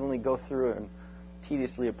suddenly go through and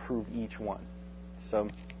tediously approve each one. So,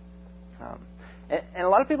 and a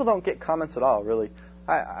lot of people don't get comments at all, really.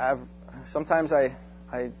 Sometimes I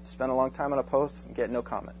spend a long time on a post and get no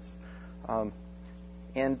comments.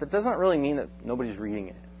 And that doesn't really mean that nobody's reading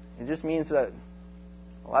it. It just means that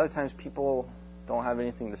a lot of times people don't have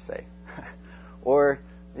anything to say. Or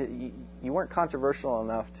you weren't controversial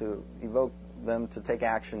enough to evoke them to take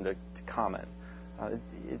action to comment.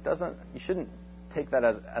 You shouldn't take that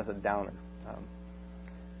as a downer.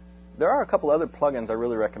 There are a couple other plugins I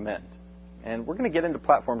really recommend. And we're going to get into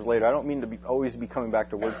platforms later. I don't mean to always be coming back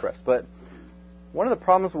to WordPress. But one of the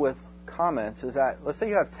problems with comments is that, let's say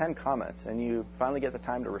you have 10 comments and you finally get the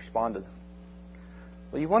time to respond to them.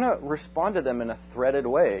 Well, you want to respond to them in a threaded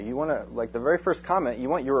way. You want to, like the very first comment, you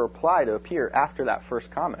want your reply to appear after that first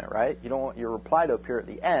comment, right? You don't want your reply to appear at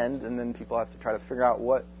the end, and then people have to try to figure out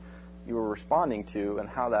what you were responding to and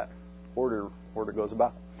how that order goes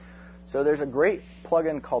about. So there's a great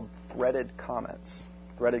plugin called Threaded Comments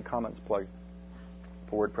plugin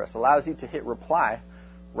for WordPress. Allows you to hit reply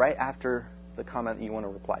right after the comment that you want to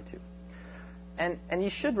reply to. And you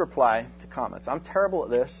should reply to comments. I'm terrible at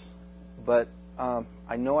this, but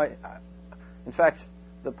I know in fact,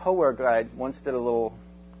 the Poware Guide once did a little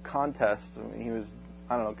contest. He was,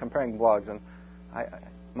 comparing blogs, and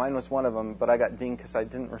mine was one of them, but I got dinged because I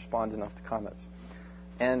didn't respond enough to comments.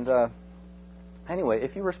 And anyway,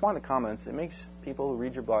 if you respond to comments, it makes people who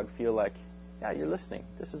read your blog feel like, yeah, you're listening.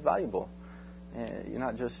 This is valuable. And you're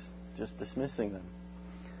not just dismissing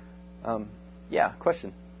them. Yeah,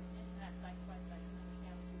 question?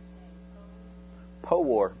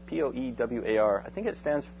 Poware, P-O-E-W-A-R. I think it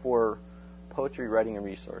stands for Poetry Writing and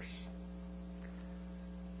Resource.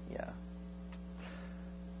 Yeah.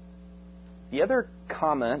 The other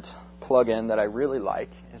comment plugin that I really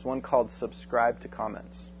like is one called Subscribe to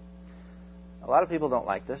Comments. A lot of people don't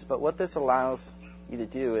like this, but what this allows you to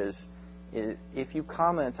do is if you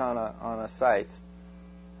comment on a site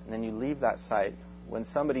and then you leave that site, when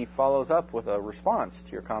somebody follows up with a response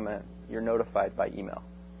to your comment, you're notified by email.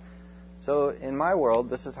 So in my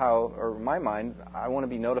world, this is how, or in my mind, I want to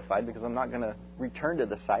be notified because I'm not going to return to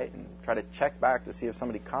the site and try to check back to see if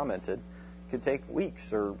somebody commented. It could take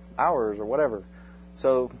weeks or hours or whatever.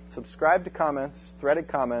 So subscribe to comments, threaded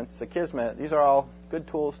comments, Akismet. These are all good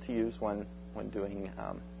tools to use when doing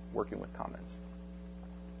working with comments.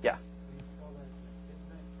 Yeah.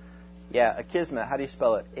 Yeah, Akismet. How do you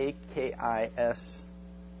spell it? A-K-I-S-M-E-T.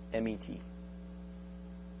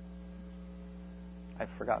 I've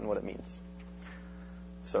forgotten what it means.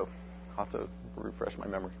 So I'll have to refresh my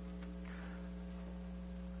memory.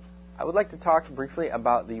 I would like to talk briefly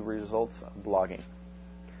about the results of blogging.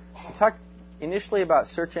 We talked initially about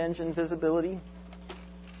search engine visibility.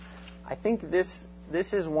 I think this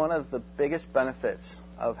is one of the biggest benefits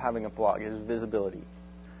of having a blog is visibility.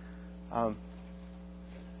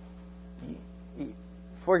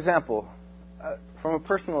 For example, from a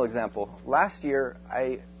personal example, last year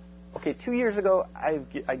 2 years ago,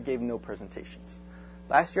 I gave no presentations.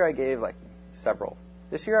 Last year, I gave several.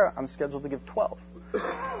 This year, I'm scheduled to give 12.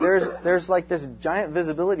 There's this giant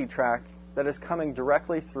visibility track that is coming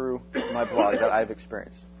directly through my blog that I've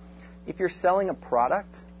experienced. If you're selling a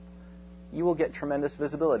product, you will get tremendous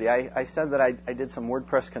visibility. I said that I did some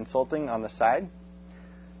WordPress consulting on the side.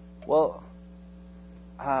 Well,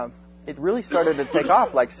 it really started to take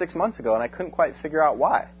off 6 months ago, and I couldn't quite figure out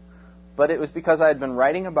why. But it was because I had been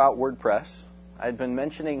writing about WordPress. I had been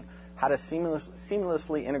mentioning how to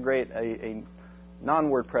seamlessly integrate a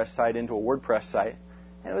non-WordPress site into a WordPress site.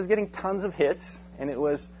 And it was getting tons of hits, and it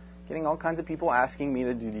was getting all kinds of people asking me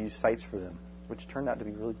to do these sites for them, which turned out to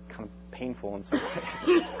be really kind of painful in some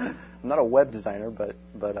ways. I'm not a web designer, but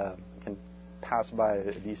can pass by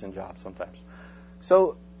a decent job sometimes.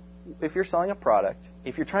 So if you're selling a product,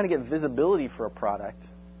 if you're trying to get visibility for a product,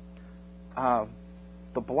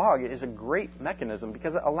 the blog is a great mechanism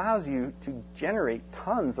because it allows you to generate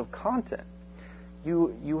tons of content.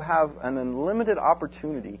 You have an unlimited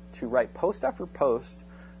opportunity to write post after post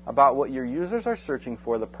about what your users are searching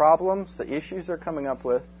for, the problems, the issues they're coming up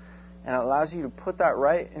with, and it allows you to put that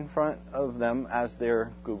right in front of them as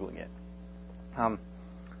they're Googling it.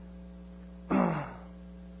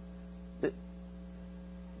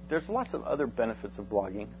 There's lots of other benefits of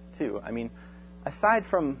blogging, too. I mean, aside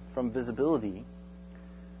from visibility,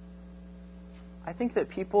 I think that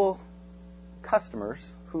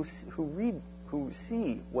customers who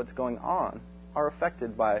see what's going on are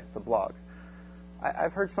affected by the blog.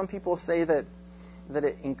 I've heard some people say that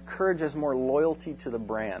it encourages more loyalty to the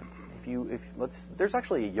brand. There's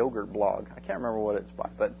actually a yogurt blog. I can't remember what it's by,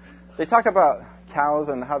 but they talk about cows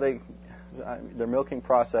and how their milking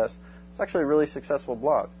process. It's actually a really successful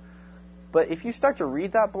blog. But if you start to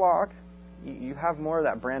read that blog, you have more of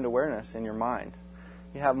that brand awareness in your mind.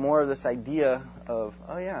 You have more of this idea of,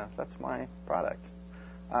 oh yeah, that's my product.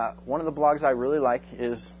 One of the blogs I really like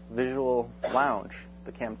is Visual Lounge,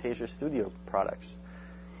 the Camtasia Studio products.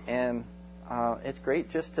 And it's great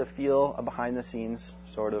just to feel a behind-the-scenes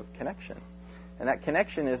sort of connection. And that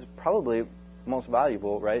connection is probably most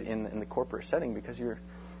valuable, right, in the corporate setting because you're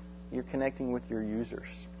connecting with your users.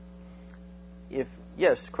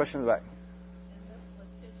 Yes, question in the back. In this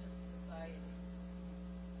litigious society,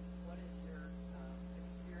 what is your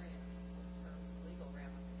experience in terms of legal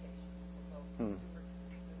ramifications for both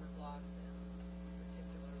consumer blogs and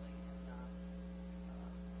particularly in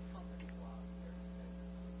company blogs?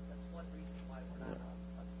 That's one reason why we're not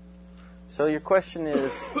So your question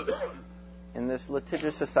is, in this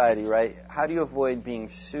litigious society, right, how do you avoid being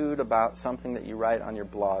sued about something that you write on your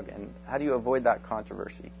blog, and how do you avoid that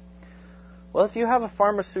controversy? Well, if you have a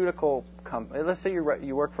pharmaceutical company, let's say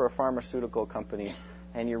you work for a pharmaceutical company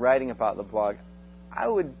and you're writing about the blog, I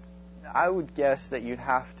would guess that you'd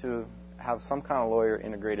have to have some kind of lawyer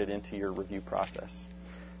integrated into your review process.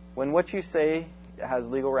 When what you say has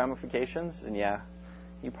legal ramifications, then yeah,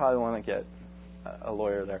 you probably want to get a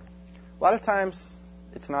lawyer there. A lot of times,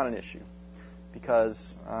 it's not an issue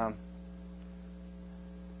because, I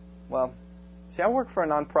work for a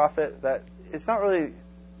nonprofit that it's not really.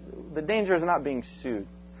 The danger is not being sued.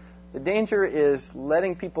 The danger is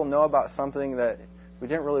letting people know about something that we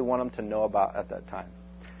didn't really want them to know about at that time.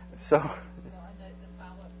 So. Well, and the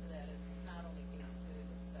follow-up to that is not only being sued,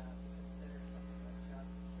 it's considered something like job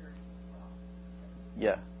security as well.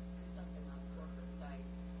 Yeah. Something on the corporate site.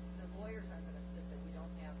 The lawyers aren't going to sit that we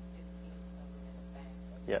don't have 15 of them in a bank.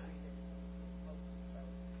 Yeah.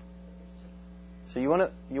 It's So you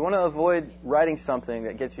want to avoid writing something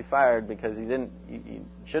that gets you fired because you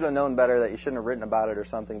should have known better, that you shouldn't have written about it or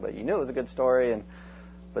something, but you knew it was a good story,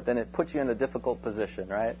 but then it puts you in a difficult position,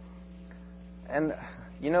 right? And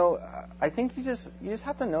I think you just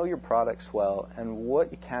have to know your products well and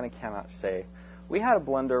what you can and cannot say. We had a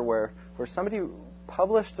blunder where somebody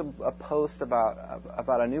published a post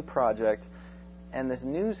about a new project, and this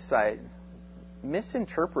news site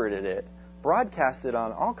misinterpreted it, broadcast it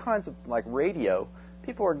on all kinds of radio.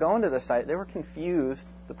 People were going to the site. They were confused.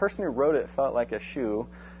 The person who wrote it felt like a shoe.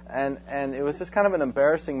 And it was just kind of an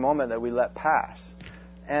embarrassing moment that we let pass.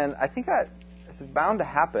 And I think that this is bound to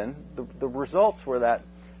happen. The results were that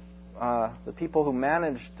the people who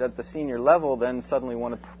managed at the senior level then suddenly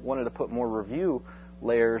wanted to put more review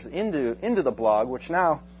layers into the blog, which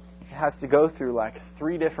now has to go through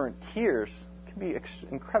 3 different tiers. It can be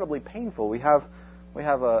incredibly painful. We have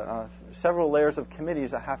several layers of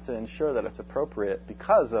committees that have to ensure that it's appropriate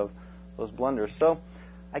because of those blunders. So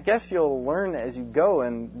I guess you'll learn as you go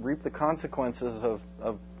and reap the consequences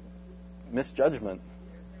of misjudgment.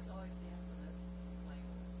 There's always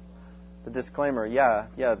The disclaimer, yeah.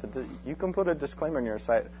 You can put a disclaimer on your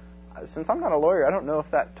site. Since I'm not a lawyer, I don't know if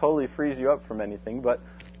that totally frees you up from anything, but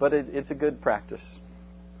it's a good practice.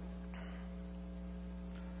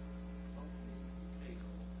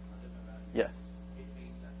 Yes.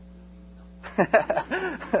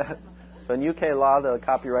 So in UK law, the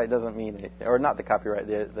copyright doesn't mean it, or not the copyright,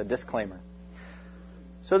 the disclaimer.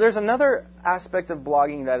 So there's another aspect of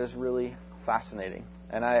blogging that is really fascinating,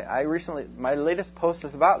 and my latest post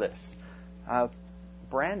is about this.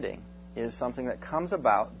 Branding is something that comes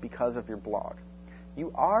about because of your blog.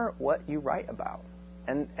 You are what you write about,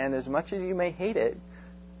 and as much as you may hate it,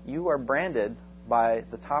 you are branded by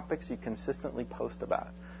the topics you consistently post about.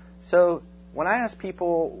 So when I ask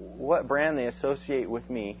people what brand they associate with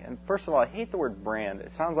me, and first of all, I hate the word brand.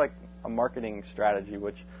 It sounds like a marketing strategy,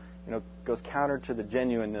 which goes counter to the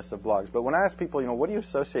genuineness of blogs. But when I ask people, what do you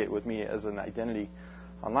associate with me as an identity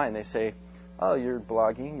online, they say, oh, you're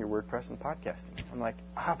blogging, you're WordPress, and podcasting. I'm like,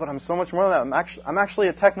 but I'm so much more than that. I'm actually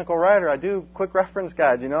a technical writer. I do quick reference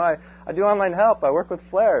guides. I do online help. I work with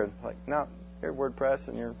Flare. Like, no, you're WordPress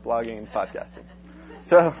and you're blogging and podcasting.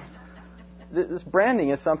 So this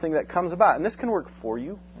branding is something that comes about, and this can work for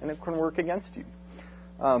you, and it can work against you.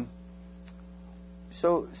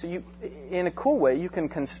 So you, in a cool way, you can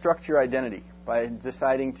construct your identity by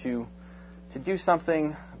deciding to do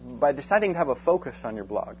something, by deciding to have a focus on your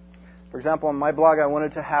blog. For example, on my blog, I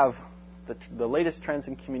wanted to have the latest trends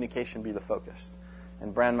in communication be the focus,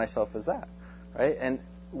 and brand myself as that, right? And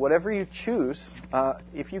whatever you choose,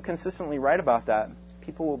 if you consistently write about that,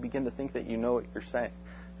 people will begin to think that you know what you're saying,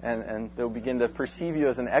 and they'll begin to perceive you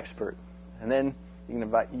as an expert, and then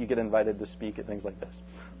you get invited to speak at things like this.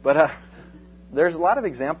 But there's a lot of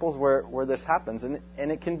examples where this happens,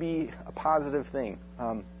 and it can be a positive thing.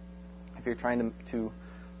 If you're trying to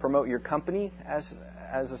promote your company as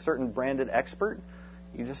a certain branded expert,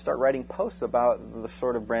 you just start writing posts about the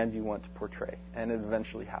sort of brand you want to portray, and it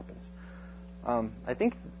eventually happens. I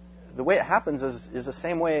think the way it happens is the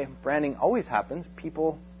same way branding always happens.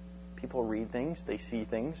 People read things, they see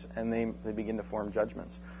things, and they begin to form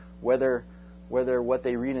judgments. Whether what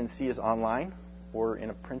they read and see is online or in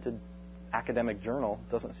a printed academic journal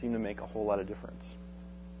doesn't seem to make a whole lot of difference.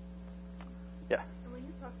 Yeah. And when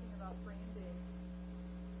you're talking about branding,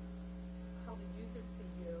 how the users see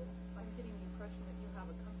you, I'm getting the impression that you have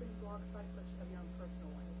a company blog site, but you have your own personal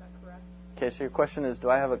one. Is that correct? Okay, so your question is, do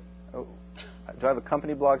I have a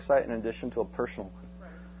company blog site in addition to a personal one?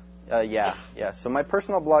 Right. Yeah. So my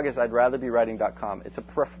personal blog is I'dRatherBeWriting.com.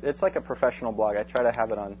 It's like a professional blog. I try to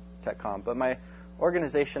have it on TechCom, but my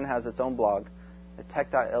organization has its own blog at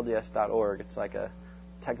tech.lds.org. It's like a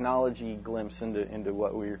technology glimpse into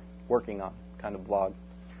what we're working on kind of blog.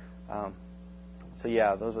 So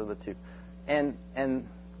yeah, those are the two. And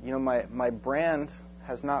my brand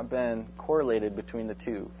has not been correlated between the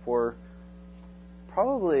two for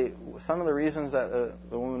probably some of the reasons that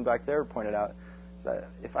the woman back there pointed out. Is that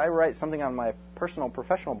if I write something on my personal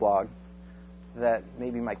professional blog that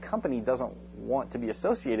maybe my company doesn't want to be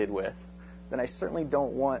associated with, then I certainly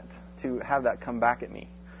don't want to have that come back at me.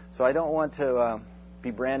 So I don't want to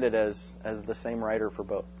be branded as the same writer for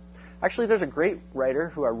both. Actually, there's a great writer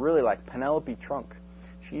who I really like, Penelope Trunk.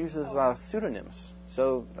 She uses pseudonyms,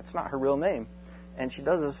 so that's not her real name. And she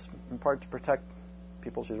does this in part to protect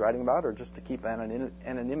people she's writing about, or just to keep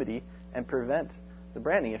anonymity and prevent the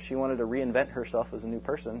branding. If she wanted to reinvent herself as a new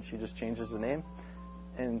person, she just changes the name,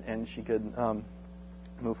 and she could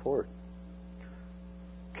move forward.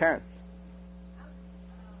 Karen.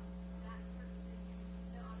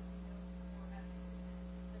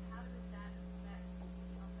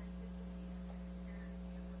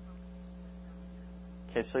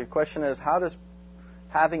 Okay, so your question is, how does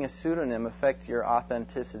having a pseudonym affect your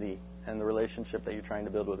authenticity and the relationship that you're trying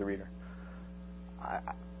to build with the reader?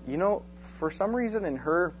 For some reason in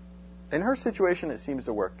her situation, it seems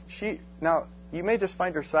to work. Now, you may just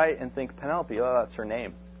find her site and think, Penelope, oh, that's her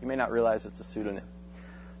name. You may not realize it's a pseudonym.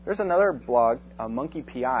 There's another blog, Monkey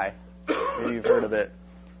PI, maybe you've heard of it,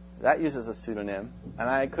 that uses a pseudonym, and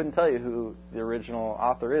I couldn't tell you who the original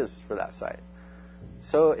author is for that site.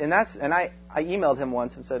 So, and I emailed him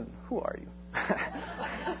once and said, who are you?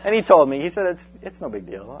 And he told me. He said, it's no big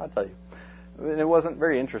deal, I'll tell you. And it wasn't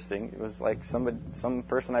very interesting. It was like some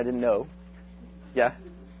person I didn't know. Yeah?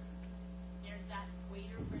 There's that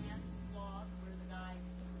Waiter Brand blog where the guy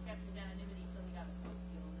kept his anonymity until he got a book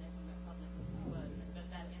deal, and then went public as he was. But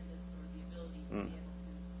that ended for the ability to be able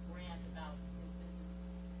to brand about his business.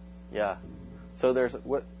 Yeah. So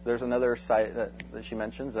there's another site that she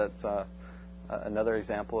mentions that's another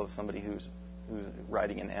example of somebody who's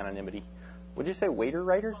writing in anonymity. Would you say Waiter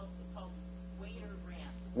Writer? It's called Waiter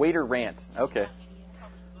Rant. Waiter Rant. Okay. And he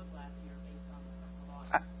published a book last year based on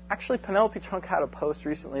the blog. Actually, Penelope Trunk had a post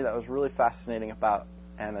recently that was really fascinating about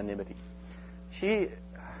anonymity.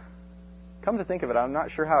 Come to think of it, I'm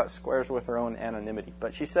not sure how it squares with her own anonymity,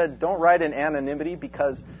 but she said, don't write in anonymity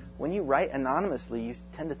because when you write anonymously, you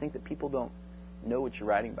tend to think that people don't know what you're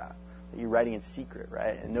writing about, that you're writing in secret,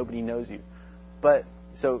 right? And nobody knows you. But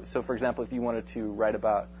so for example, if you wanted to write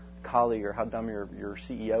about a colleague or how dumb your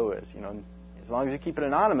CEO is, as long as you keep it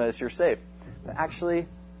anonymous, you're safe. But actually,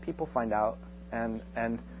 people find out,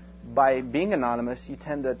 and by being anonymous, you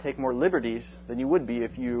tend to take more liberties than you would be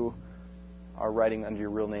if you are writing under your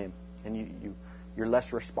real name, and you're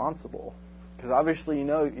less responsible Because obviously,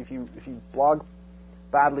 if you blog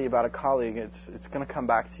badly about a colleague, it's going to come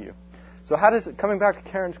back to you. So coming back to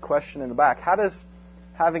Karen's question in the back, how does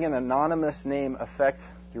having an anonymous name affect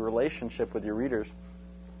your relationship with your readers?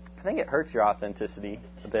 I think it hurts your authenticity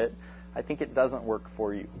a bit. I think it doesn't work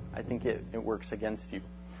for you. I think it works against you.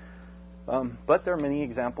 But there are many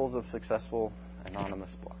examples of successful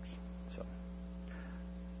anonymous blogs. So,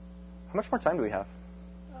 how much more time do we have?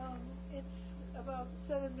 It's about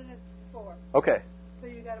 7 minutes before. Okay. So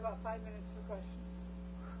you got about 5 minutes for questions.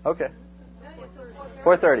 Okay.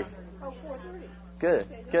 4:30. Oh, 4:30. Good.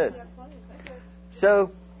 Okay, Good. you have plenty of time.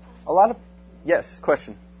 So, a lot of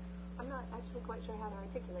question. I'm not actually quite sure how to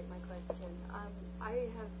articulate my question. I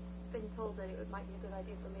have been told that it might be a good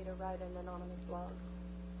idea for me to write an anonymous blog.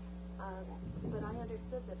 But I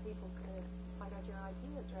understood that people could find out your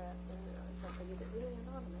IP address and something. Is it really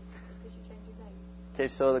anonymous just because you change your name? Okay,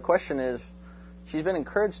 so the question is, she's been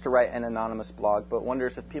encouraged to write an anonymous blog, but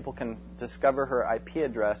wonders if people can discover her IP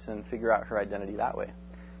address and figure out her identity that way.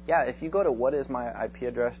 Yeah, if you go to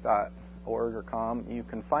whatismyipaddress.org or com, you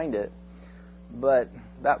can find it, but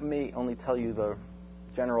that may only tell you the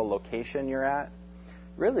general location you're at.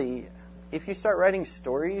 Really, if you start writing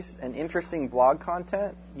stories and interesting blog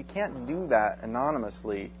content, you can't do that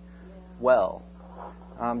anonymously well.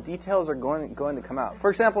 Details are going to come out.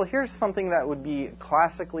 For example, here's something that would be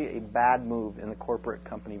classically a bad move in the corporate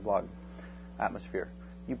company blog atmosphere.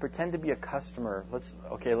 You pretend to be a customer. Let's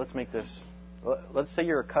make this. Let's say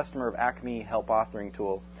you're a customer of Acme Help Authoring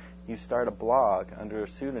Tool. You start a blog under a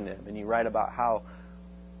pseudonym and you write about how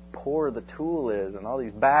poor the tool is and all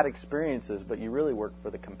these bad experiences, but you really work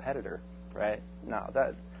for the competitor, right? Now,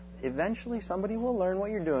 that eventually somebody will learn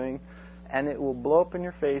what you're doing and it will blow up in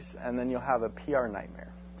your face and then you'll have a PR nightmare.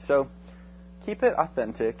 So keep it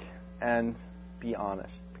authentic and be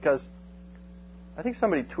honest. Because I think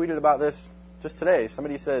somebody tweeted about this just today.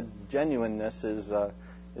 Somebody said genuineness is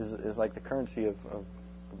like the currency of the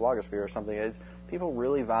blogosphere or something. People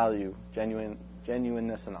really value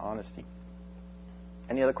genuineness and honesty.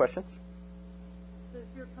 Any other questions? Does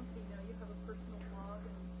your company know you have a personal blog,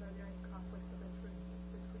 and are there any conflicts of interest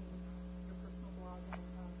between your personal blog and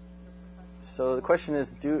your professional? So the question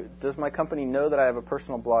is, does my company know that I have a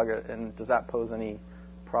personal blog, and does that pose any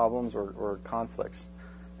problems or conflicts?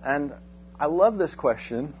 And I love this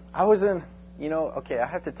question. I was in, I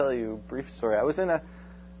have to tell you a brief story. I was at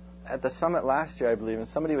the summit last year, I believe, and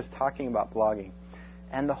somebody was talking about blogging.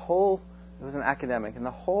 And it was an academic, and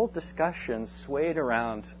the whole discussion swayed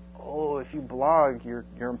around, if you blog, your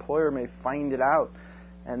employer may find it out,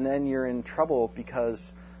 and then you're in trouble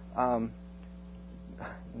because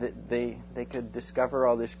they could discover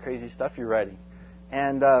all this crazy stuff you're writing.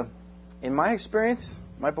 And in my experience,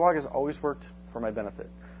 my blog has always worked for my benefit.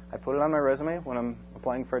 I put it on my resume when I'm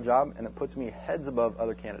applying for a job, and it puts me heads above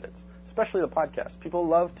other candidates, especially the podcast. People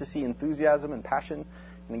love to see enthusiasm and passion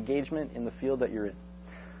and engagement in the field that you're in.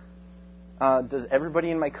 Does everybody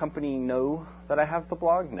in my company know that I have the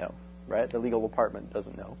blog? No, right? The legal department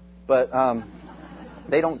doesn't know. But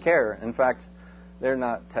they don't care. In fact, they're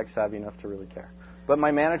not tech savvy enough to really care. But my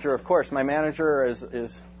manager, of course,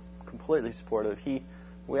 is completely supportive.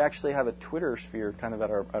 We actually have a Twitter sphere kind of at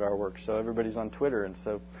our work, so everybody's on Twitter, and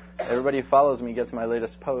so everybody who follows me gets my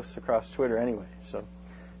latest posts across Twitter anyway. So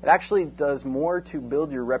it actually does more to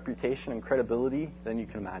build your reputation and credibility than you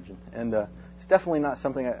can imagine, and it's definitely not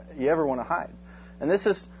something you ever want to hide. And this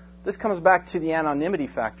comes back to the anonymity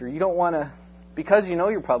factor. You don't want to, because you know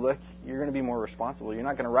you're public, you're going to be more responsible. You're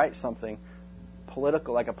not going to write something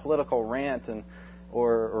political, like a political rant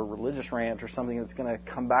or religious rant or something that's going to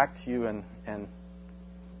come back to you and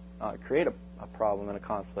create a problem and a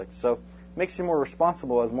conflict. So it makes you more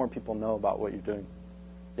responsible as more people know about what you're doing.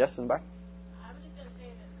 Yes, in the back? I was just going to say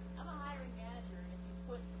that I'm a hiring manager, and if you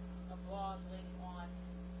put a blog link on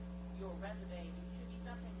your resume, it should be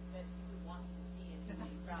something that you would want to see and be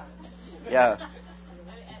proud of. Yeah. I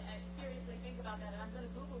seriously think about that, and I'm going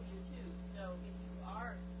to Google you too. So if you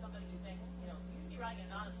are somebody who thinks, you should be writing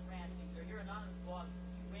an honest rant, or your anonymous blog,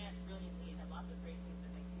 you rant brilliantly and have lots of great things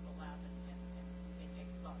that make people laugh and make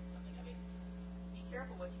thoughts or something. I mean, be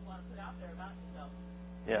careful what you want to put out there about yourself.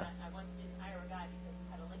 Yeah. I once didn't hire a guy because he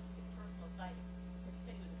had a link to his personal site. He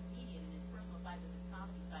said he was a comedian, and his personal site was his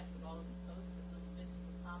comedy site with all of his posts with little bits of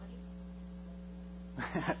his comedy.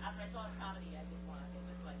 After I saw his comedy, I didn't want to. It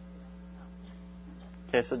was like, no.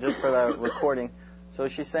 Okay, so just for the recording, so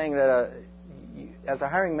she's saying that as a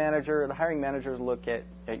hiring manager, the hiring managers look at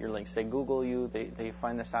your links. They Google you. They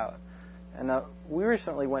find this out. And we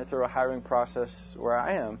recently went through a hiring process where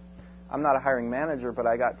I'm not a hiring manager, but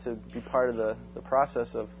I got to be part of the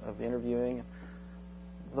process of interviewing.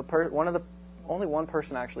 One of the only one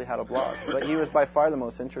person actually had a blog, but he was by far the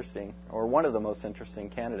most interesting, or one of the most interesting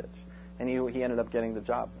candidates, and he ended up getting the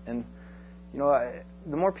job. And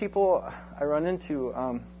the more people I run into,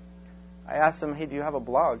 I ask them, "Hey, do you have a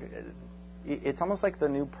blog?" It's almost like the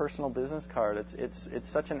new personal business card. It's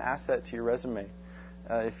such an asset to your resume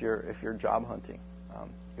if you're job hunting.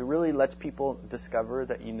 It really lets people discover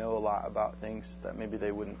that you know a lot about things that maybe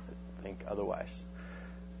they wouldn't think otherwise.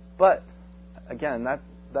 But again,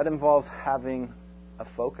 that involves having a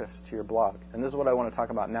focus to your blog, and this is what I want to talk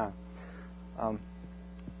about now. A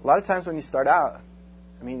lot of times when you start out,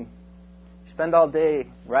 you spend all day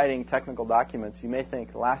writing technical documents. You may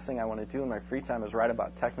think the last thing I want to do in my free time is write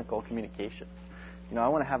about technical communication. I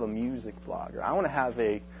want to have a music blog, or I want to have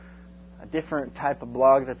a different type of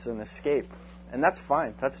blog that's an escape. And that's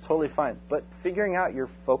fine. That's totally fine. But figuring out your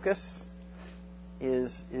focus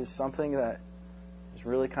is something that is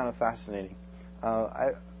really kind of fascinating.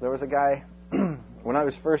 There was a guy, when I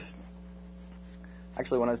was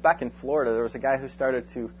back in Florida, there was a guy who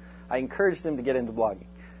I encouraged him to get into blogging.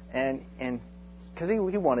 And because he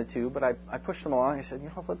wanted to, but I pushed him along. I said,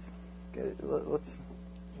 let's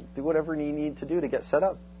do whatever you need to do to get set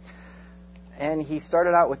up. And he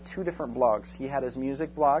started out with 2 different blogs. He had his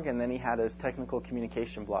music blog, and then he had his technical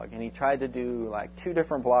communication blog. And he tried to do like 2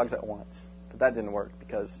 different blogs at once. But that didn't work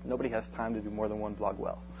because nobody has time to do more than one blog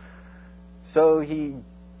well. So he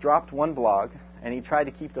dropped one blog, and he tried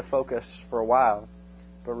to keep the focus for a while,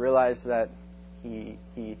 but realized that he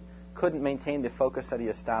couldn't maintain the focus that he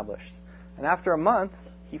established. And after a month,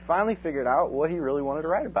 he finally figured out what he really wanted to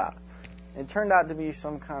write about. It turned out to be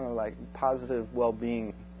some kind of like positive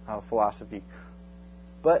well-being philosophy.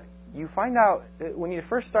 But you find out when you're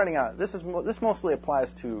first starting out, this mostly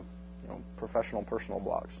applies to professional personal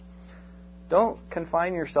blogs. Don't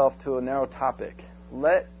confine yourself to a narrow topic.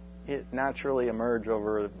 Let it naturally emerge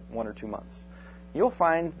over 1 or 2 months. You'll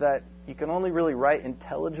find that you can only really write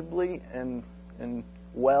intelligibly and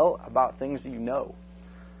well about things that you know.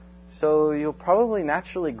 So you'll probably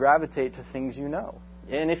naturally gravitate to things you know.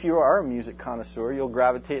 And if you are a music connoisseur, you'll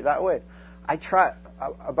gravitate that way.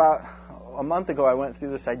 About a month ago, I went through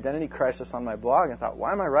this identity crisis on my blog and thought,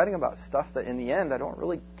 why am I writing about stuff that in the end I don't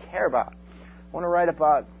really care about? I want to write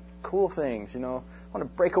about cool things, I want to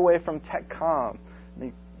break away from TechCom,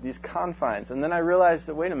 these confines. And then I realized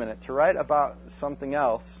that, wait a minute, to write about something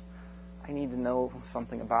else, I need to know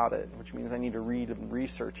something about it, which means I need to read and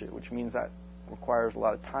research it, which means that requires a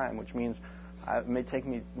lot of time, which means it may take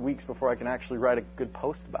me weeks before I can actually write a good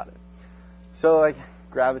post about it. So I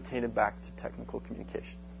gravitated back to technical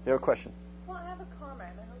communication. You have a question? Well, I have a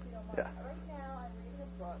comment. I hope you don't mind. Yeah. Right now, I'm reading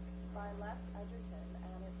a book by Les Edgerton,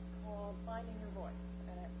 and it's called Finding Your Voice,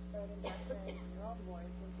 and it's about investing in your own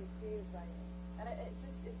voice into creative writing. And it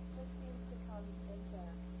just seems to come into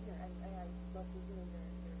here, and I'd love to hear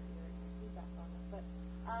your feedback on it. But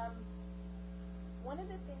one of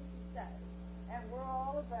the things he says, and we're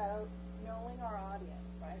all about knowing our audience,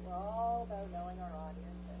 right? We're all about knowing our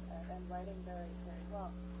audience and writing very, very well.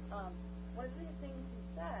 One of the things he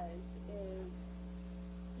says is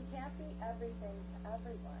you can't be everything to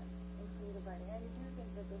everyone in creative writing. And I do think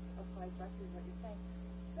that this applies directly to what you're saying.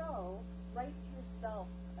 So write to yourself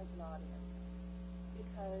as an audience.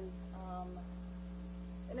 Because,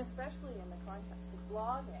 and especially in the context of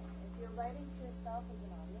blogging, if you're writing to yourself as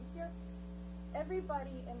an audience,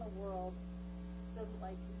 everybody in the world doesn't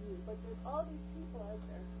like you, but there's all these people out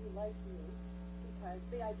there who like you because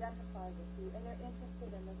they identify with you and they're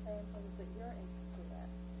interested in the same things that you're interested in.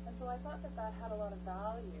 And so I thought that had a lot of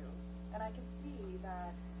value, and I could see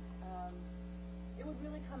that it would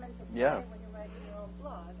really come into play when you're writing your own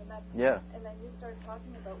blog. And then you start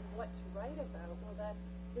talking about what to write about. Well, then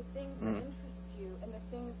the things that interest you and the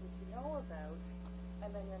things that you know about,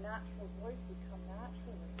 and then your natural voice would come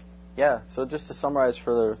naturally. Yeah, so just to summarize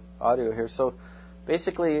for the audio here. So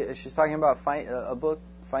basically, she's talking about a book,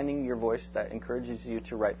 Finding Your Voice, that encourages you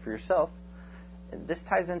to write for yourself. And this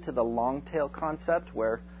ties into the long tail concept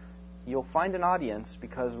where you'll find an audience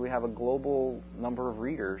because we have a global number of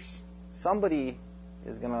readers. Somebody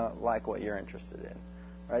is going to like what you're interested in,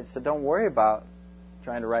 right? So don't worry about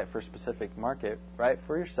trying to write for a specific market. Write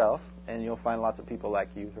for yourself, and you'll find lots of people like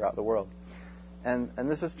you throughout the world. And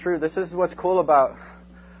this is true. This is what's cool about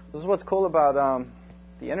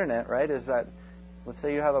the internet, right? Is that, let's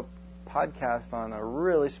say you have a podcast on a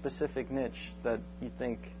really specific niche that you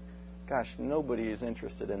think, gosh, nobody is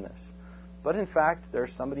interested in this. But in fact,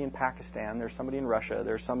 there's somebody in Pakistan, there's somebody in Russia,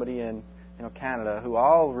 there's somebody in Canada who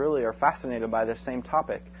all really are fascinated by this same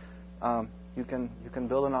topic. You can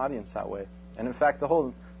build an audience that way. And in fact, the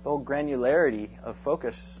whole granularity of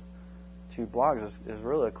focus to blogs is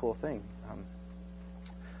really a cool thing.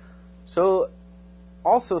 So,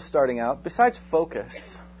 also starting out, besides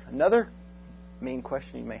focus, another main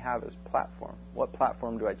question you may have is platform. What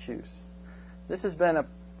platform do I choose? This has been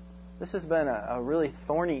a really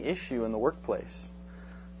thorny issue in the workplace.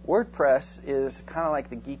 WordPress is kind of like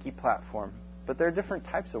the geeky platform, but there are different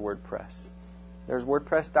types of WordPress. There's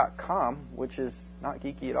WordPress.com, which is not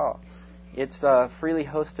geeky at all. It's freely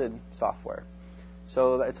hosted software.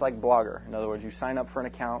 So it's like Blogger. In other words, you sign up for an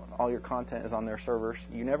account, all your content is on their servers.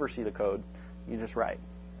 You never see the code, you just write.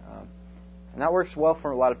 And that works well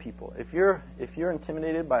for a lot of people. If you're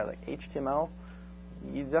intimidated by like HTML,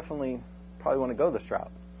 you definitely probably want to go this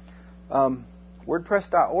route.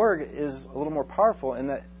 WordPress.org is a little more powerful in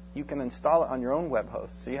that you can install it on your own web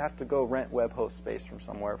host. So you have to go rent web host space from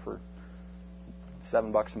somewhere for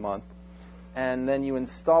 $7 a month. And then you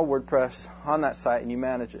install WordPress on that site and you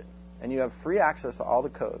manage it. And you have free access to all the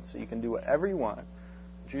code, so you can do whatever you want,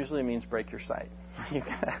 which usually means break your site.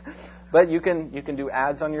 But you can do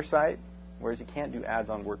ads on your site, whereas you can't do ads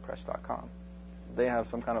on WordPress.com. They have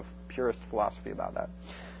some kind of purist philosophy about that.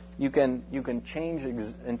 You can change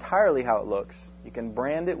entirely how it looks. You can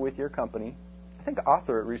brand it with your company. I think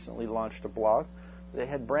Author recently launched a blog. They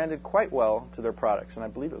had branded quite well to their products, and I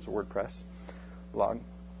believe it was a WordPress blog.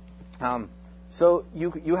 So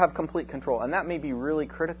you have complete control, and that may be really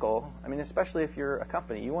critical. I mean, especially if you're a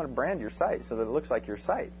company. You want to brand your site so that it looks like your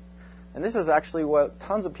site. And this is actually what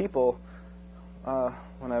tons of people,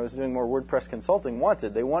 when I was doing more WordPress consulting,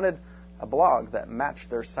 wanted. They wanted a blog that matched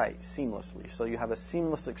their site seamlessly, so you have a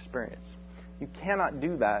seamless experience. You cannot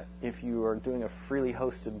do that if you are doing a freely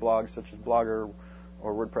hosted blog such as Blogger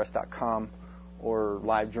or WordPress.com or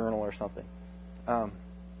LiveJournal or something.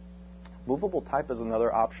 Movable type is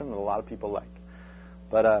another option that a lot of people like.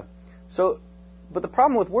 But the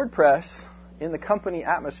problem with WordPress in the company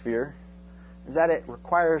atmosphere is that it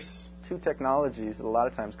requires two technologies that a lot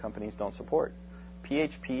of times companies don't support: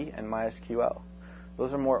 PHP and MySQL.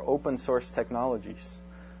 Those are more open source technologies.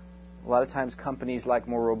 A lot of times companies like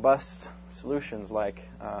more robust solutions like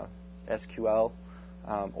SQL,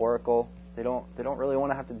 Oracle. They don't really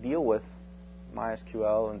want to have to deal with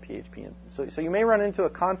MySQL and PHP. So you may run into a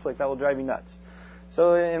conflict that will drive you nuts.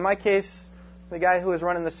 So in my case, the guy who was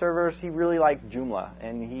running the servers, he really liked Joomla,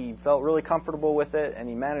 and he felt really comfortable with it, and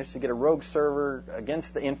he managed to get a rogue server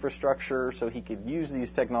against the infrastructure so he could use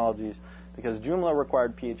these technologies, because Joomla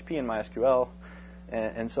required PHP and MySQL,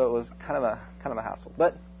 and so it was kind of a hassle.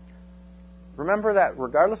 But remember that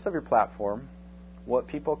regardless of your platform, what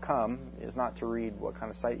people come is not to read what kind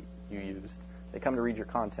of site you used. They come to read your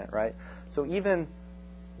content, right? So even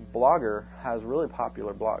Blogger has really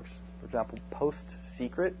popular blogs. For example, Post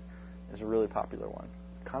Secret is a really popular one.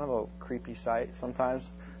 Kind of a creepy site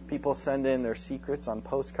sometimes. People send in their secrets on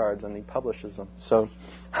postcards and he publishes them. So,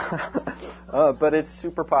 but it's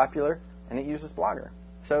super popular and it uses Blogger.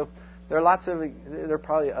 So there are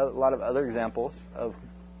probably a lot of other examples of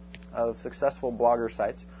successful Blogger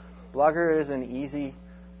sites. Blogger is an easy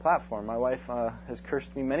platform. My wife has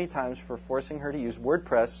cursed me many times for forcing her to use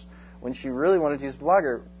WordPress when she really wanted to use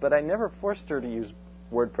Blogger, but I never forced her to use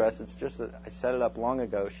WordPress. It's just that I set it up long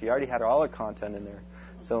ago. She already had all her content in there,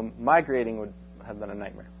 so migrating would have been a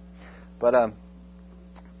nightmare. But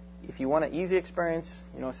if you want an easy experience,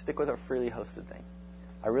 stick with a freely hosted thing.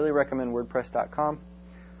 I really recommend WordPress.com.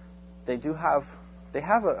 They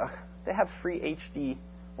have free HD,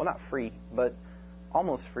 well, not free, but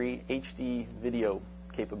almost free HD video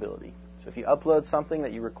capability. So if you upload something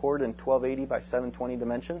that you record in 1280 by 720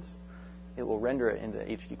 dimensions, it will render it into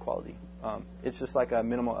HD quality. It's just like a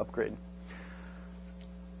minimal upgrade.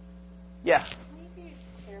 Yeah. Can you use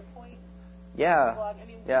SharePoint? Yeah. Blog? I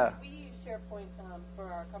mean, yeah. we use SharePoint for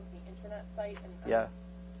our company intranet site, and yeah.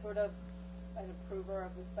 I'm sort of an approver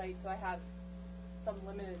of the site, so I have some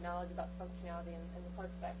limited knowledge about functionality and the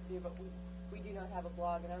parts that I have to do, but we do not have a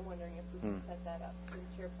blog, and I'm wondering if we can set that up in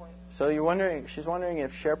SharePoint. So she's wondering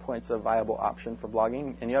if SharePoint's a viable option for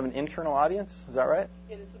blogging, and you have an internal audience, is that right?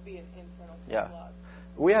 Yeah, this would be an internal blog.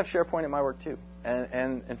 We have SharePoint at my work too,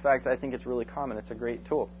 and in fact, I think it's really common. It's a great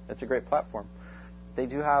tool. It's a great platform. They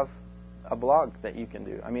do have a blog that you can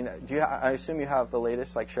do. I mean, I assume you have the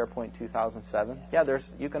latest, like SharePoint 2007? Yeah,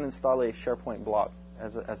 you can install a SharePoint blog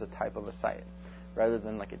as a type of a site, rather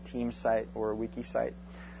than like a team site or a wiki site.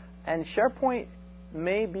 And SharePoint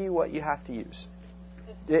may be what you have to use.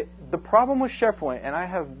 The problem with SharePoint, and I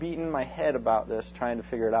have beaten my head about this trying to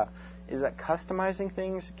figure it out, is that customizing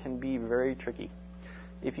things can be very tricky.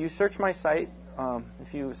 If you search my site,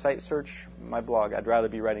 if you site search my blog, I'd rather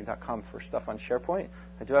be writing.com for stuff on SharePoint,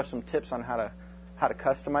 I do have some tips on how to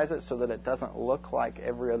customize it so that it doesn't look like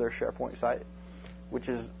every other SharePoint site, which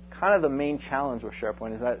is kind of the main challenge with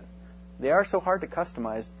SharePoint, is that they are so hard to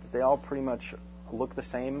customize that they all pretty much look the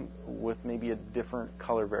same with maybe a different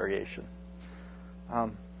color variation.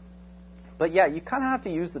 But yeah, you kind of have to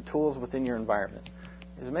use the tools within your environment.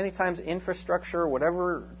 As many times infrastructure,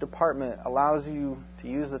 whatever department allows you to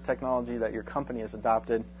use the technology that your company has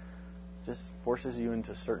adopted, just forces you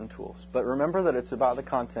into certain tools. But remember that it's about the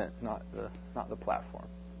content, not the platform.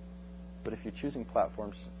 But if you're choosing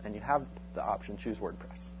platforms and you have the option, choose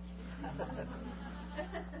WordPress.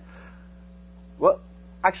 Well,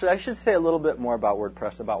 actually, I should say a little bit more about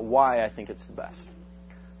WordPress, about why I think it's the best.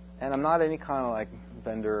 And I'm not any kind of like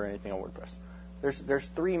vendor or anything on WordPress. There's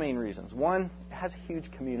three main reasons. One, it has a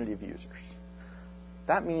huge community of users.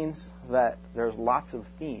 That means that there's lots of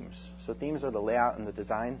themes. So themes are the layout and the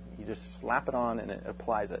design. You just slap it on and it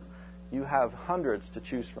applies it. You have hundreds to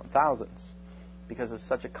choose from, thousands, because it's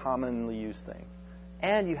such a commonly used thing.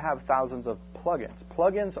 And you have thousands of plugins.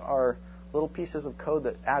 Plugins are little pieces of code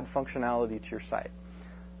that add functionality to your site.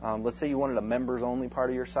 Let's say you wanted a members-only part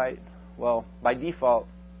of your site. Well, by default,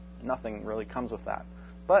 nothing really comes with that.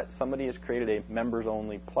 But somebody has created a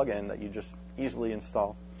members-only plugin that you just easily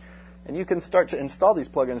install. And you can start to install these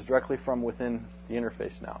plugins directly from within the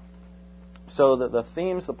interface now. So the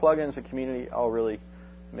themes, the plugins, the community all really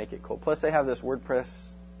make it cool. Plus, they have this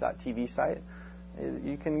WordPress.tv site.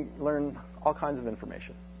 You can learn all kinds of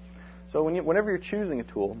information. So whenever you're choosing a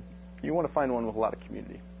tool, you want to find one with a lot of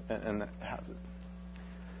community, and that has it.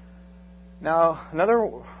 Now, another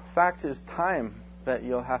fact is time that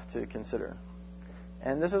you'll have to consider.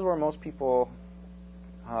 And this is where most people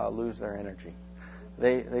lose their energy.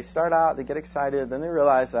 They start out, they get excited, then they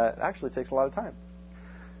realize that it actually takes a lot of time.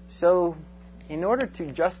 So in order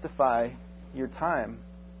to justify your time,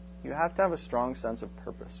 you have to have a strong sense of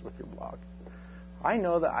purpose with your blog. I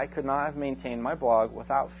know that I could not have maintained my blog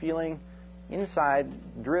without feeling inside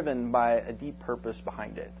driven by a deep purpose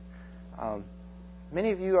behind it.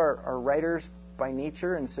 Many of you are writers by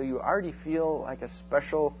nature, and so you already feel like a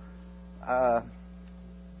special, I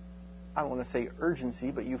don't want to say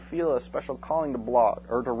urgency, but you feel a special calling to blog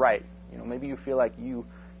or to write. Maybe you feel like you're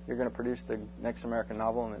going to produce the next American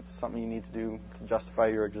novel, and it's something you need to do to justify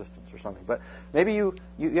your existence or something. But maybe you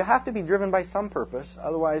have to be driven by some purpose,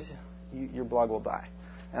 otherwise your blog will die.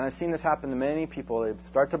 And I've seen this happen to many people. They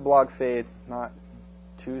start to blog fade, not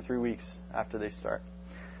 2-3 weeks after they start.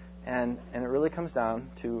 And it really comes down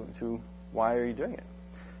to why are you doing it?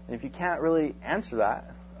 And if you can't really answer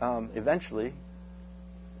that, eventually,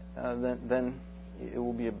 then it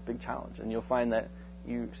will be a big challenge. And you'll find that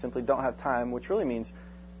you simply don't have time, which really means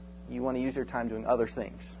you want to use your time doing other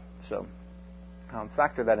things. So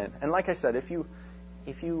factor that in. And like I said, if you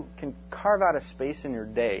can carve out a space in your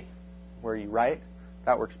day where you write,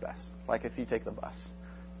 that works best. Like if you take the bus.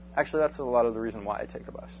 Actually, that's a lot of the reason why I take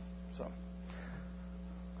the bus. So,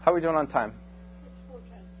 how are we doing on time?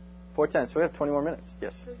 It's 4:10. So we have 20 more minutes.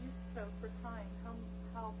 Yes. So for time,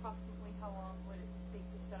 how approximately how long would it take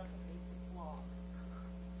to set up a basic blog?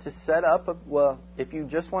 To set up, well, if you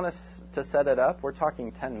just want to set it up, we're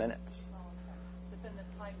talking 10 minutes. Oh, okay. But then the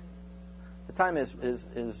time is? The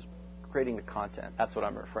time is creating the content. That's what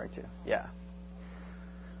I'm referring to. Yeah.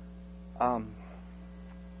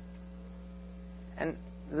 And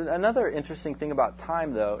another interesting thing about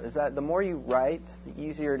time, though, is that the more you write, the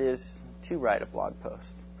easier it is to write a blog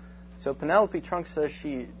post. So Penelope Trunk says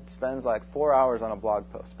she spends like 4 hours on a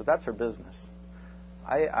blog post, but that's her business.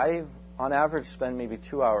 I on average, spend maybe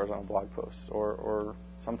 2 hours on a blog post, or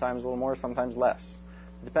sometimes a little more, sometimes less.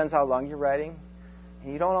 It depends how long you're writing.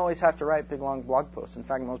 And you don't always have to write big, long blog posts. In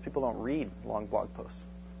fact, most people don't read long blog posts.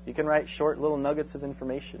 You can write short little nuggets of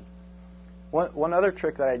information. One other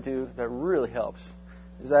trick that I do that really helps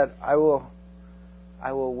is that I will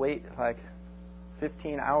wait like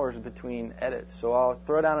 15 hours between edits. So I'll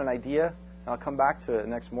throw down an idea, and I'll come back to it the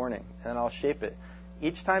next morning, and I'll shape it.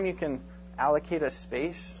 Each time you can allocate a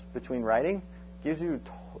space between writing gives you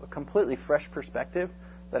a completely fresh perspective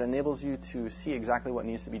that enables you to see exactly what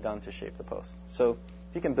needs to be done to shape the post. So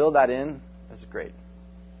if you can build that in, that's great.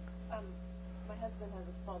 My husband has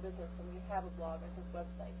a small business, and we have a blog on his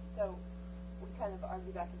website. So we kind of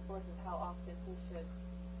argue back and forth with how often he should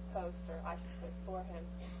post, or I should post for him.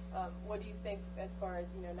 What do you think as far as,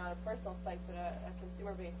 not a personal site, but a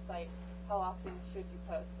consumer-based site, how often should you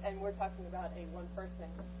post? And we're talking about a one person.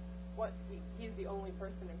 He's the only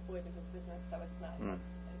person employed in his business, so it's not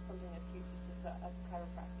it's something that's huge. It's just a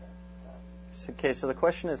chiropractor. So. Okay, so the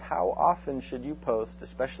question is, how often should you post,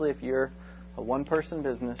 especially if you're a one-person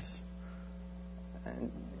business,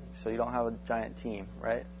 and so you don't have a giant team,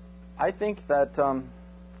 right? I think that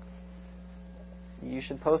you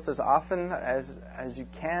should post as often as you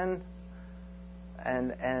can,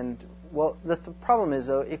 and Well, the problem is,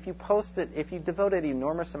 though, if you devoted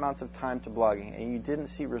enormous amounts of time to blogging and you didn't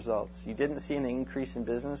see results, you didn't see an increase in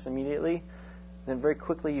business immediately, then very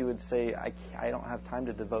quickly you would say, I don't have time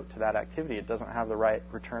to devote to that activity. It doesn't have the right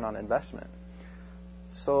return on investment.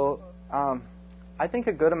 So I think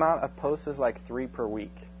a good amount of posts is like 3 per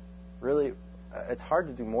week. Really, it's hard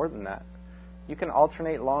to do more than that. You can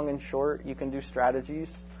alternate long and short. You can do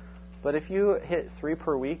strategies. But if you hit 3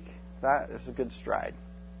 per week, that is a good stride.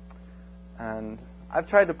 And I've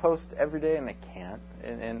tried to post every day, and I can't.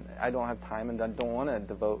 And I don't have time, and I don't want to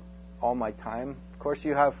devote all my time. Of course,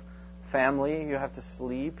 you have family. You have to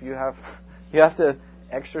sleep. You have to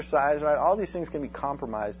exercise. Right? All these things can be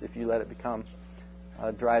compromised if you let it become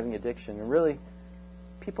a driving addiction. And really,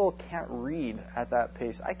 people can't read at that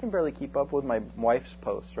pace. I can barely keep up with my wife's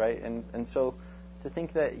posts, right? And so to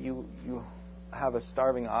think that you have a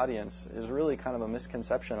starving audience is really kind of a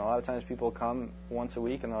misconception. A lot of times people come once a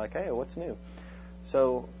week and they're like, hey, what's new?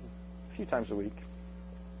 So a few times a week.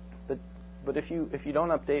 But if you don't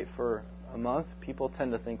update for a month, people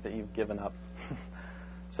tend to think that you've given up.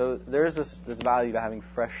 So there is this value to having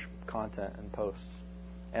fresh content and posts.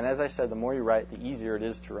 And as I said, the more you write, the easier it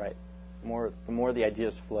is to write. The more the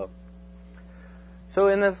ideas flow. So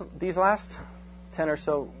in these last 10 or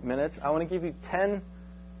so minutes, I want to give you 10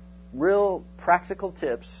 real practical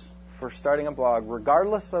tips for starting a blog,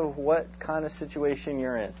 regardless of what kind of situation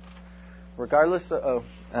you're in. Regardless of...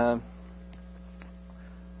 I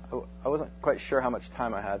wasn't quite sure how much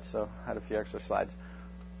time I had, so I had a few extra slides.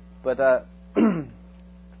 But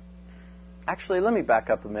actually, let me back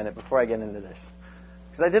up a minute before I get into this.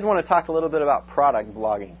 Because I did want to talk a little bit about product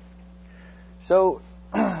blogging. So,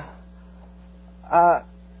 the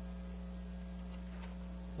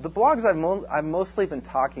blogs I've mostly been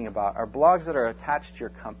talking about are blogs that are attached to your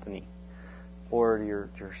company or to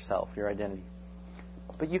yourself, your identity.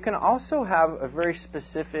 But you can also have a very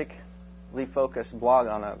specifically focused blog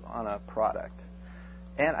on a product.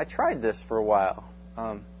 And I tried this for a while.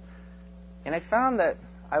 And I found that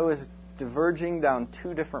I was diverging down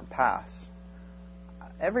 2 different paths.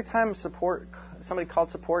 Every time somebody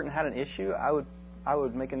called support and had an issue, I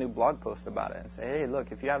would make a new blog post about it and say, hey,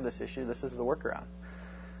 look, if you have this issue, this is the workaround.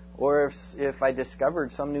 Or if I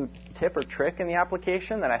discovered some new tip or trick in the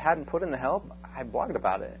application that I hadn't put in the help, I blogged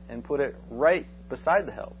about it and put it right beside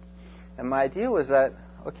the help. And my idea was that,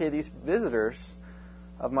 okay, these visitors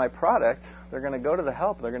of my product, they're going to go to the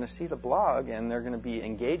help, they're going to see the blog, and they're going to be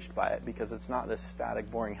engaged by it because it's not this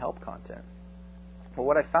static, boring help content. But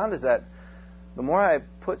what I found is that the more I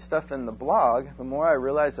put stuff in the blog, the more I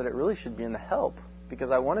realized that it really should be in the help,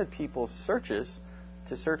 because I wanted people's searches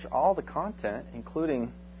to search all the content,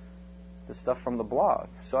 including the stuff from the blog.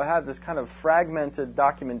 So I had this kind of fragmented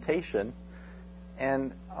documentation,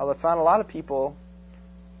 and I found a lot of people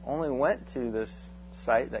only went to this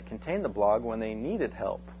site that contained the blog when they needed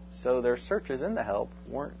help. So their searches in the help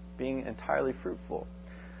weren't being entirely fruitful.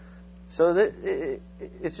 So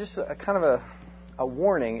it's just a kind of a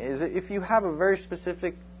warning, is that if you have a very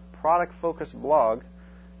specific product-focused blog,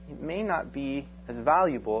 it may not be as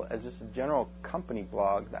valuable as just a general company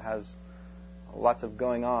blog that has lots of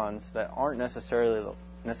going-ons that aren't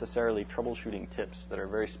necessarily troubleshooting tips that are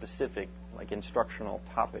very specific, like instructional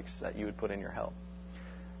topics that you would put in your help.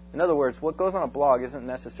 In other words, what goes on a blog isn't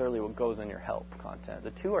necessarily what goes in your help content.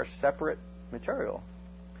 The two are separate material.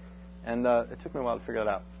 And it took me a while to figure that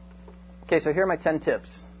out. Okay, so here are my 10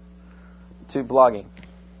 tips to blogging.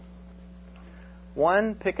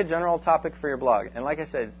 1, pick a general topic for your blog. And like I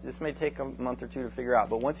said, this may take a month or 2 to figure out.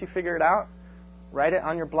 But once you figure it out, write it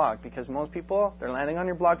on your blog. Because most people, they're landing on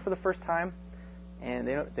your blog for the first time, and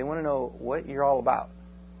they want to know what you're all about.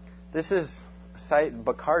 This is a site,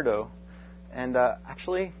 Bacardo. And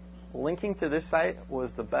actually, linking to this site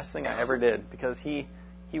was the best thing I ever did, because he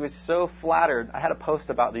was so flattered. I had a post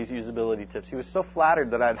about these usability tips. He was so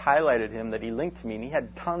flattered that I had highlighted him that he linked to me, and he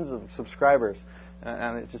had tons of subscribers,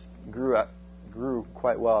 and it just grew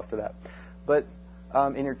quite well after that. But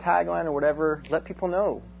in your tagline or whatever, let people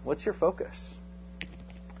know what's your focus.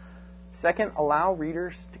 2, allow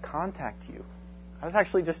readers to contact you. I was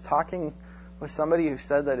actually just talking with somebody who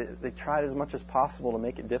said that they tried as much as possible to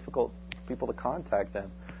make it difficult for people to contact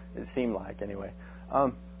them. It seemed like, anyway.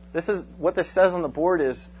 This is what this says on the board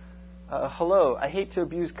is, hello, I hate to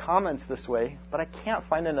abuse comments this way, but I can't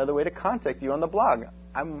find another way to contact you on the blog.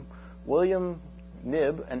 I'm William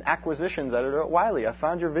Knibb, an acquisitions editor at Wiley. I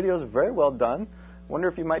found your videos very well done. Wonder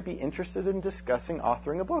if you might be interested in discussing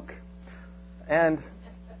authoring a book. And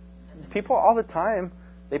people all the time,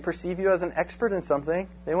 they perceive you as an expert in something.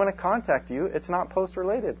 They want to contact you. It's not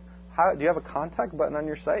post-related. Do you have a contact button on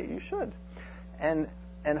your site? You should. And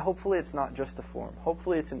And hopefully it's not just a form.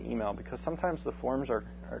 Hopefully it's an email, because sometimes the forms they're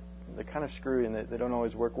kind of screwy and they don't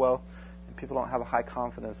always work well, and people don't have a high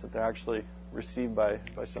confidence that they're actually received by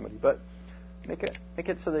somebody. But make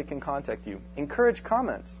it so they can contact you. Encourage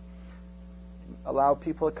comments. Allow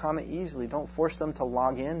people to comment easily. Don't force them to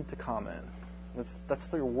log in to comment. That's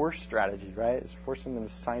their worst strategy, right? Is forcing them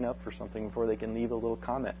to sign up for something before they can leave a little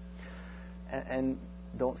comment. And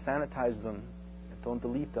don't sanitize them. Don't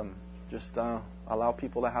delete them. Just allow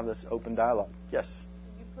people to have this open dialogue. Yes?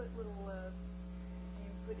 Do you put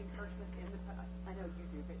encouragements in the post? I know you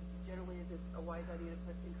do, but generally is it a wise idea to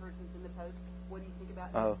put encouragements in the post? What do you think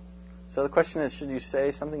about this? So the question is, should you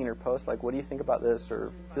say something in your post like, what do you think about this?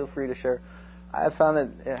 Or feel free to share. I have found that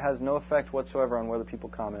it has no effect whatsoever on whether people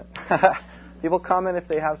comment. People comment if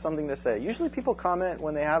they have something to say. Usually people comment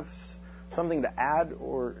when they have something to add,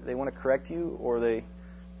 or they want to correct you, or they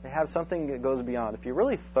have something that goes beyond. If you're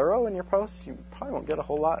really thorough in your posts, you probably won't get a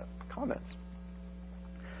whole lot of comments.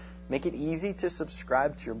 Make it easy to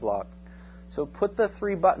subscribe to your blog. So put the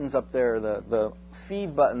 3 buttons up there, the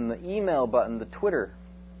feed button, the email button, the Twitter.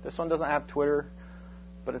 This one doesn't have Twitter,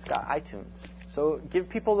 but it's got iTunes. So give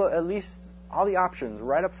people at least all the options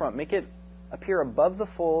right up front. Make it appear above the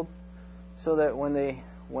fold so that when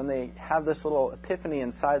they have this little epiphany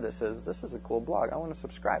inside that says, this is a cool blog, I want to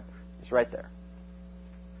subscribe, it's right there.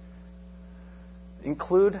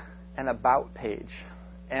 Include an about page.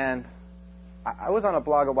 And I was on a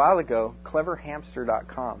blog a while ago,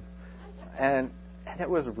 cleverhamster.com, and it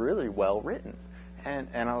was really well written. And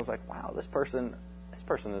I was like, wow, this person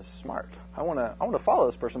is smart. I want to follow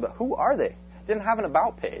this person, but who are they? Didn't have an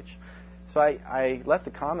about page. So I left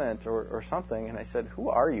a comment or something, and I said, who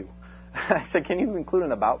are you? I said, can you include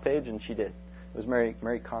an about page? And she did. It was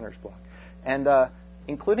Mary Connor's blog. And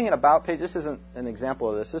including an about page, this isn't an example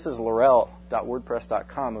of this. This is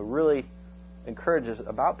Laurel.wordpress.com, who really encourages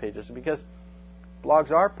about pages, because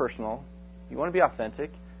blogs are personal. You want to be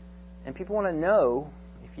authentic, and people want to know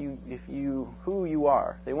who you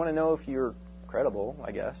are. They want to know if you're credible,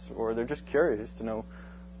 I guess, or they're just curious to know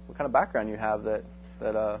what kind of background you have that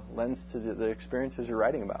lends to the experiences you're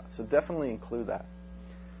writing about. So definitely include that.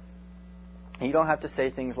 And you don't have to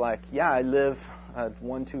say things like, yeah, I live at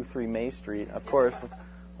 123 May Street, of course.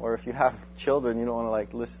 Or if you have children, you don't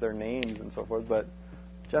want to list their names and so forth, but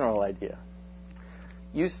general idea.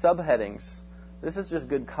 Use subheadings. This is just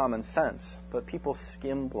good common sense, but people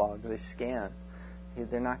skim blogs. They scan.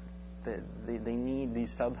 They need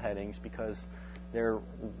these subheadings because they're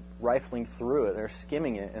rifling through it. They're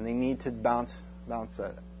skimming it, and they need to bounce through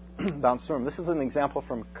them. This is an example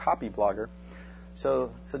from Copyblogger.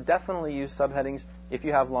 So definitely use subheadings if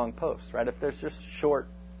you have long posts, right? If there's just short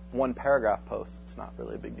 1-paragraph posts, it's not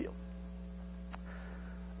really a big deal.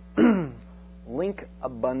 Link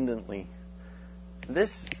abundantly.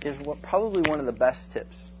 This is probably one of the best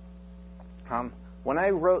tips. When I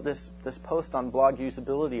wrote this post on blog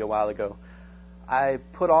usability a while ago, I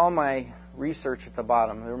put all my research at the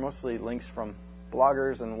bottom. They were mostly links from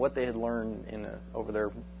bloggers and what they had learned over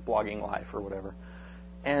their blogging life or whatever.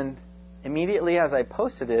 And immediately as I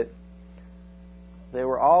posted it, they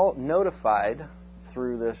were all notified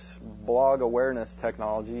through this blog awareness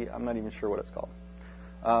technology. I'm not even sure what it's called.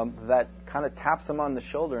 That kind of taps them on the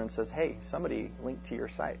shoulder and says, hey, somebody linked to your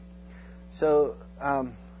site. So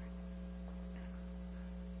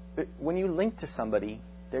when you link to somebody,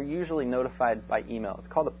 they're usually notified by email. It's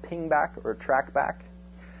called a pingback or a trackback.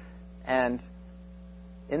 And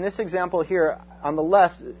in this example here, on the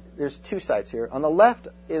left, there's 2 sites here. On the left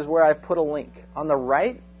is where I put a link. On the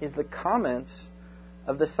right is the comments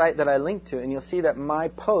of the site that I linked to, and you'll see that my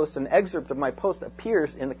post, an excerpt of my post,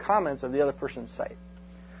 appears in the comments of the other person's site.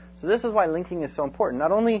 So this is why linking is so important.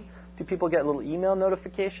 Not only do people get little email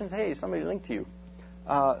notifications, hey, somebody linked to you.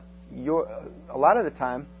 A lot of the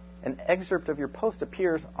time, an excerpt of your post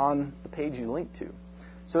appears on the page you linked to.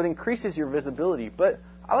 So it increases your visibility. But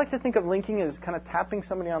I like to think of linking as kind of tapping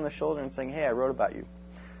somebody on the shoulder and saying, hey, I wrote about you.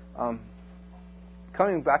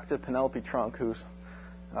 Coming back to Penelope Trunk, who's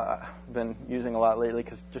been using a lot lately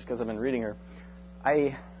because I've been reading her,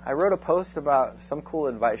 I wrote a post about some cool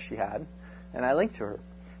advice she had, and I linked to her.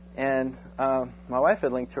 And my wife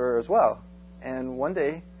had linked to her as well. And one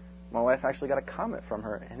day, my wife actually got a comment from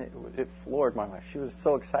her, and it floored my wife. She was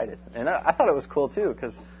so excited. And I thought it was cool, too,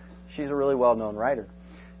 because she's a really well-known writer.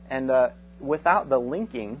 And without the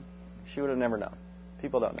linking, she would have never known.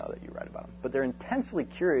 People don't know that you write about them. But they're intensely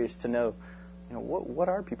curious to know, what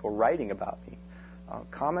are people writing about me?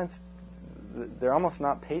 Comments, they're almost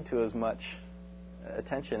not paid to as much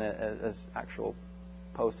attention as actual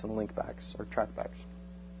posts and linkbacks or trackbacks.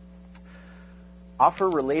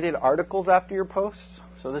 Offer related articles after your posts.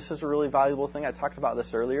 So this is a really valuable thing. I talked about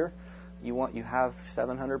this earlier. You have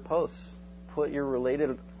 700 posts. Put your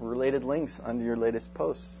related links under your latest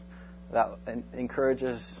posts. That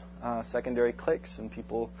encourages secondary clicks and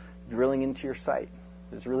people drilling into your site.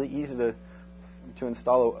 It's really easy to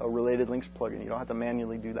install a related links plugin. You don't have to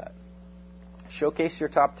manually do that. Showcase your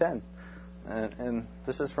top 10. And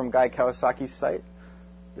this is from Guy Kawasaki's site.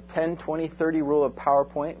 The 10-20-30 rule of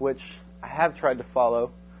PowerPoint, which I have tried to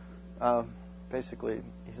follow. Basically,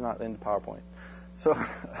 he's not into PowerPoint. So,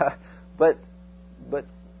 but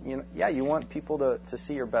you want people to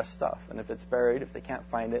see your best stuff. And if it's buried, if they can't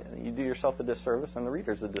find it, you do yourself a disservice and the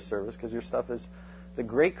readers a disservice, because your stuff is, the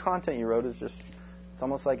great content you wrote is just, it's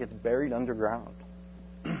almost like it's buried underground.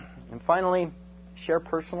 And finally, share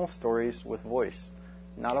personal stories with voice.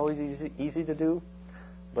 Not always easy to do,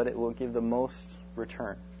 but it will give the most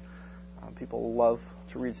return. People love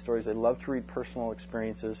to read stories. They love to read personal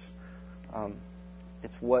experiences.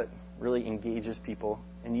 It's what really engages people.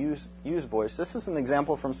 And use voice. This is an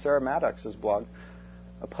example from Sarah Maddox's blog,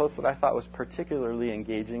 a post that I thought was particularly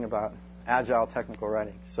engaging about agile technical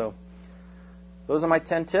writing. So those are my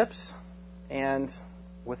 10 tips. And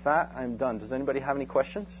with that, I'm done. Does anybody have any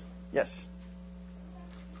questions? Yes.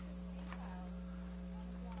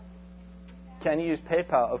 Can you use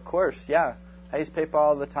PayPal? Of course, yeah. I use PayPal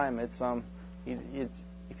all the time. It's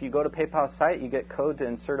if you go to PayPal's site, you get code to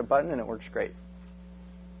insert a button, and it works great.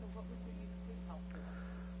 So what would you use PayPal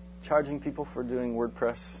for? Charging people for doing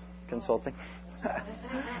WordPress consulting.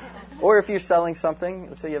 Or if you're selling something,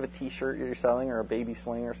 let's say you have a T-shirt you're selling, or a baby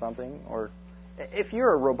sling or something, or if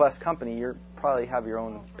you're a robust company, you probably have your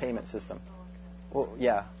own payment system. Well,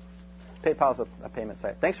 yeah. PayPal's a payment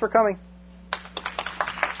site. Thanks for coming.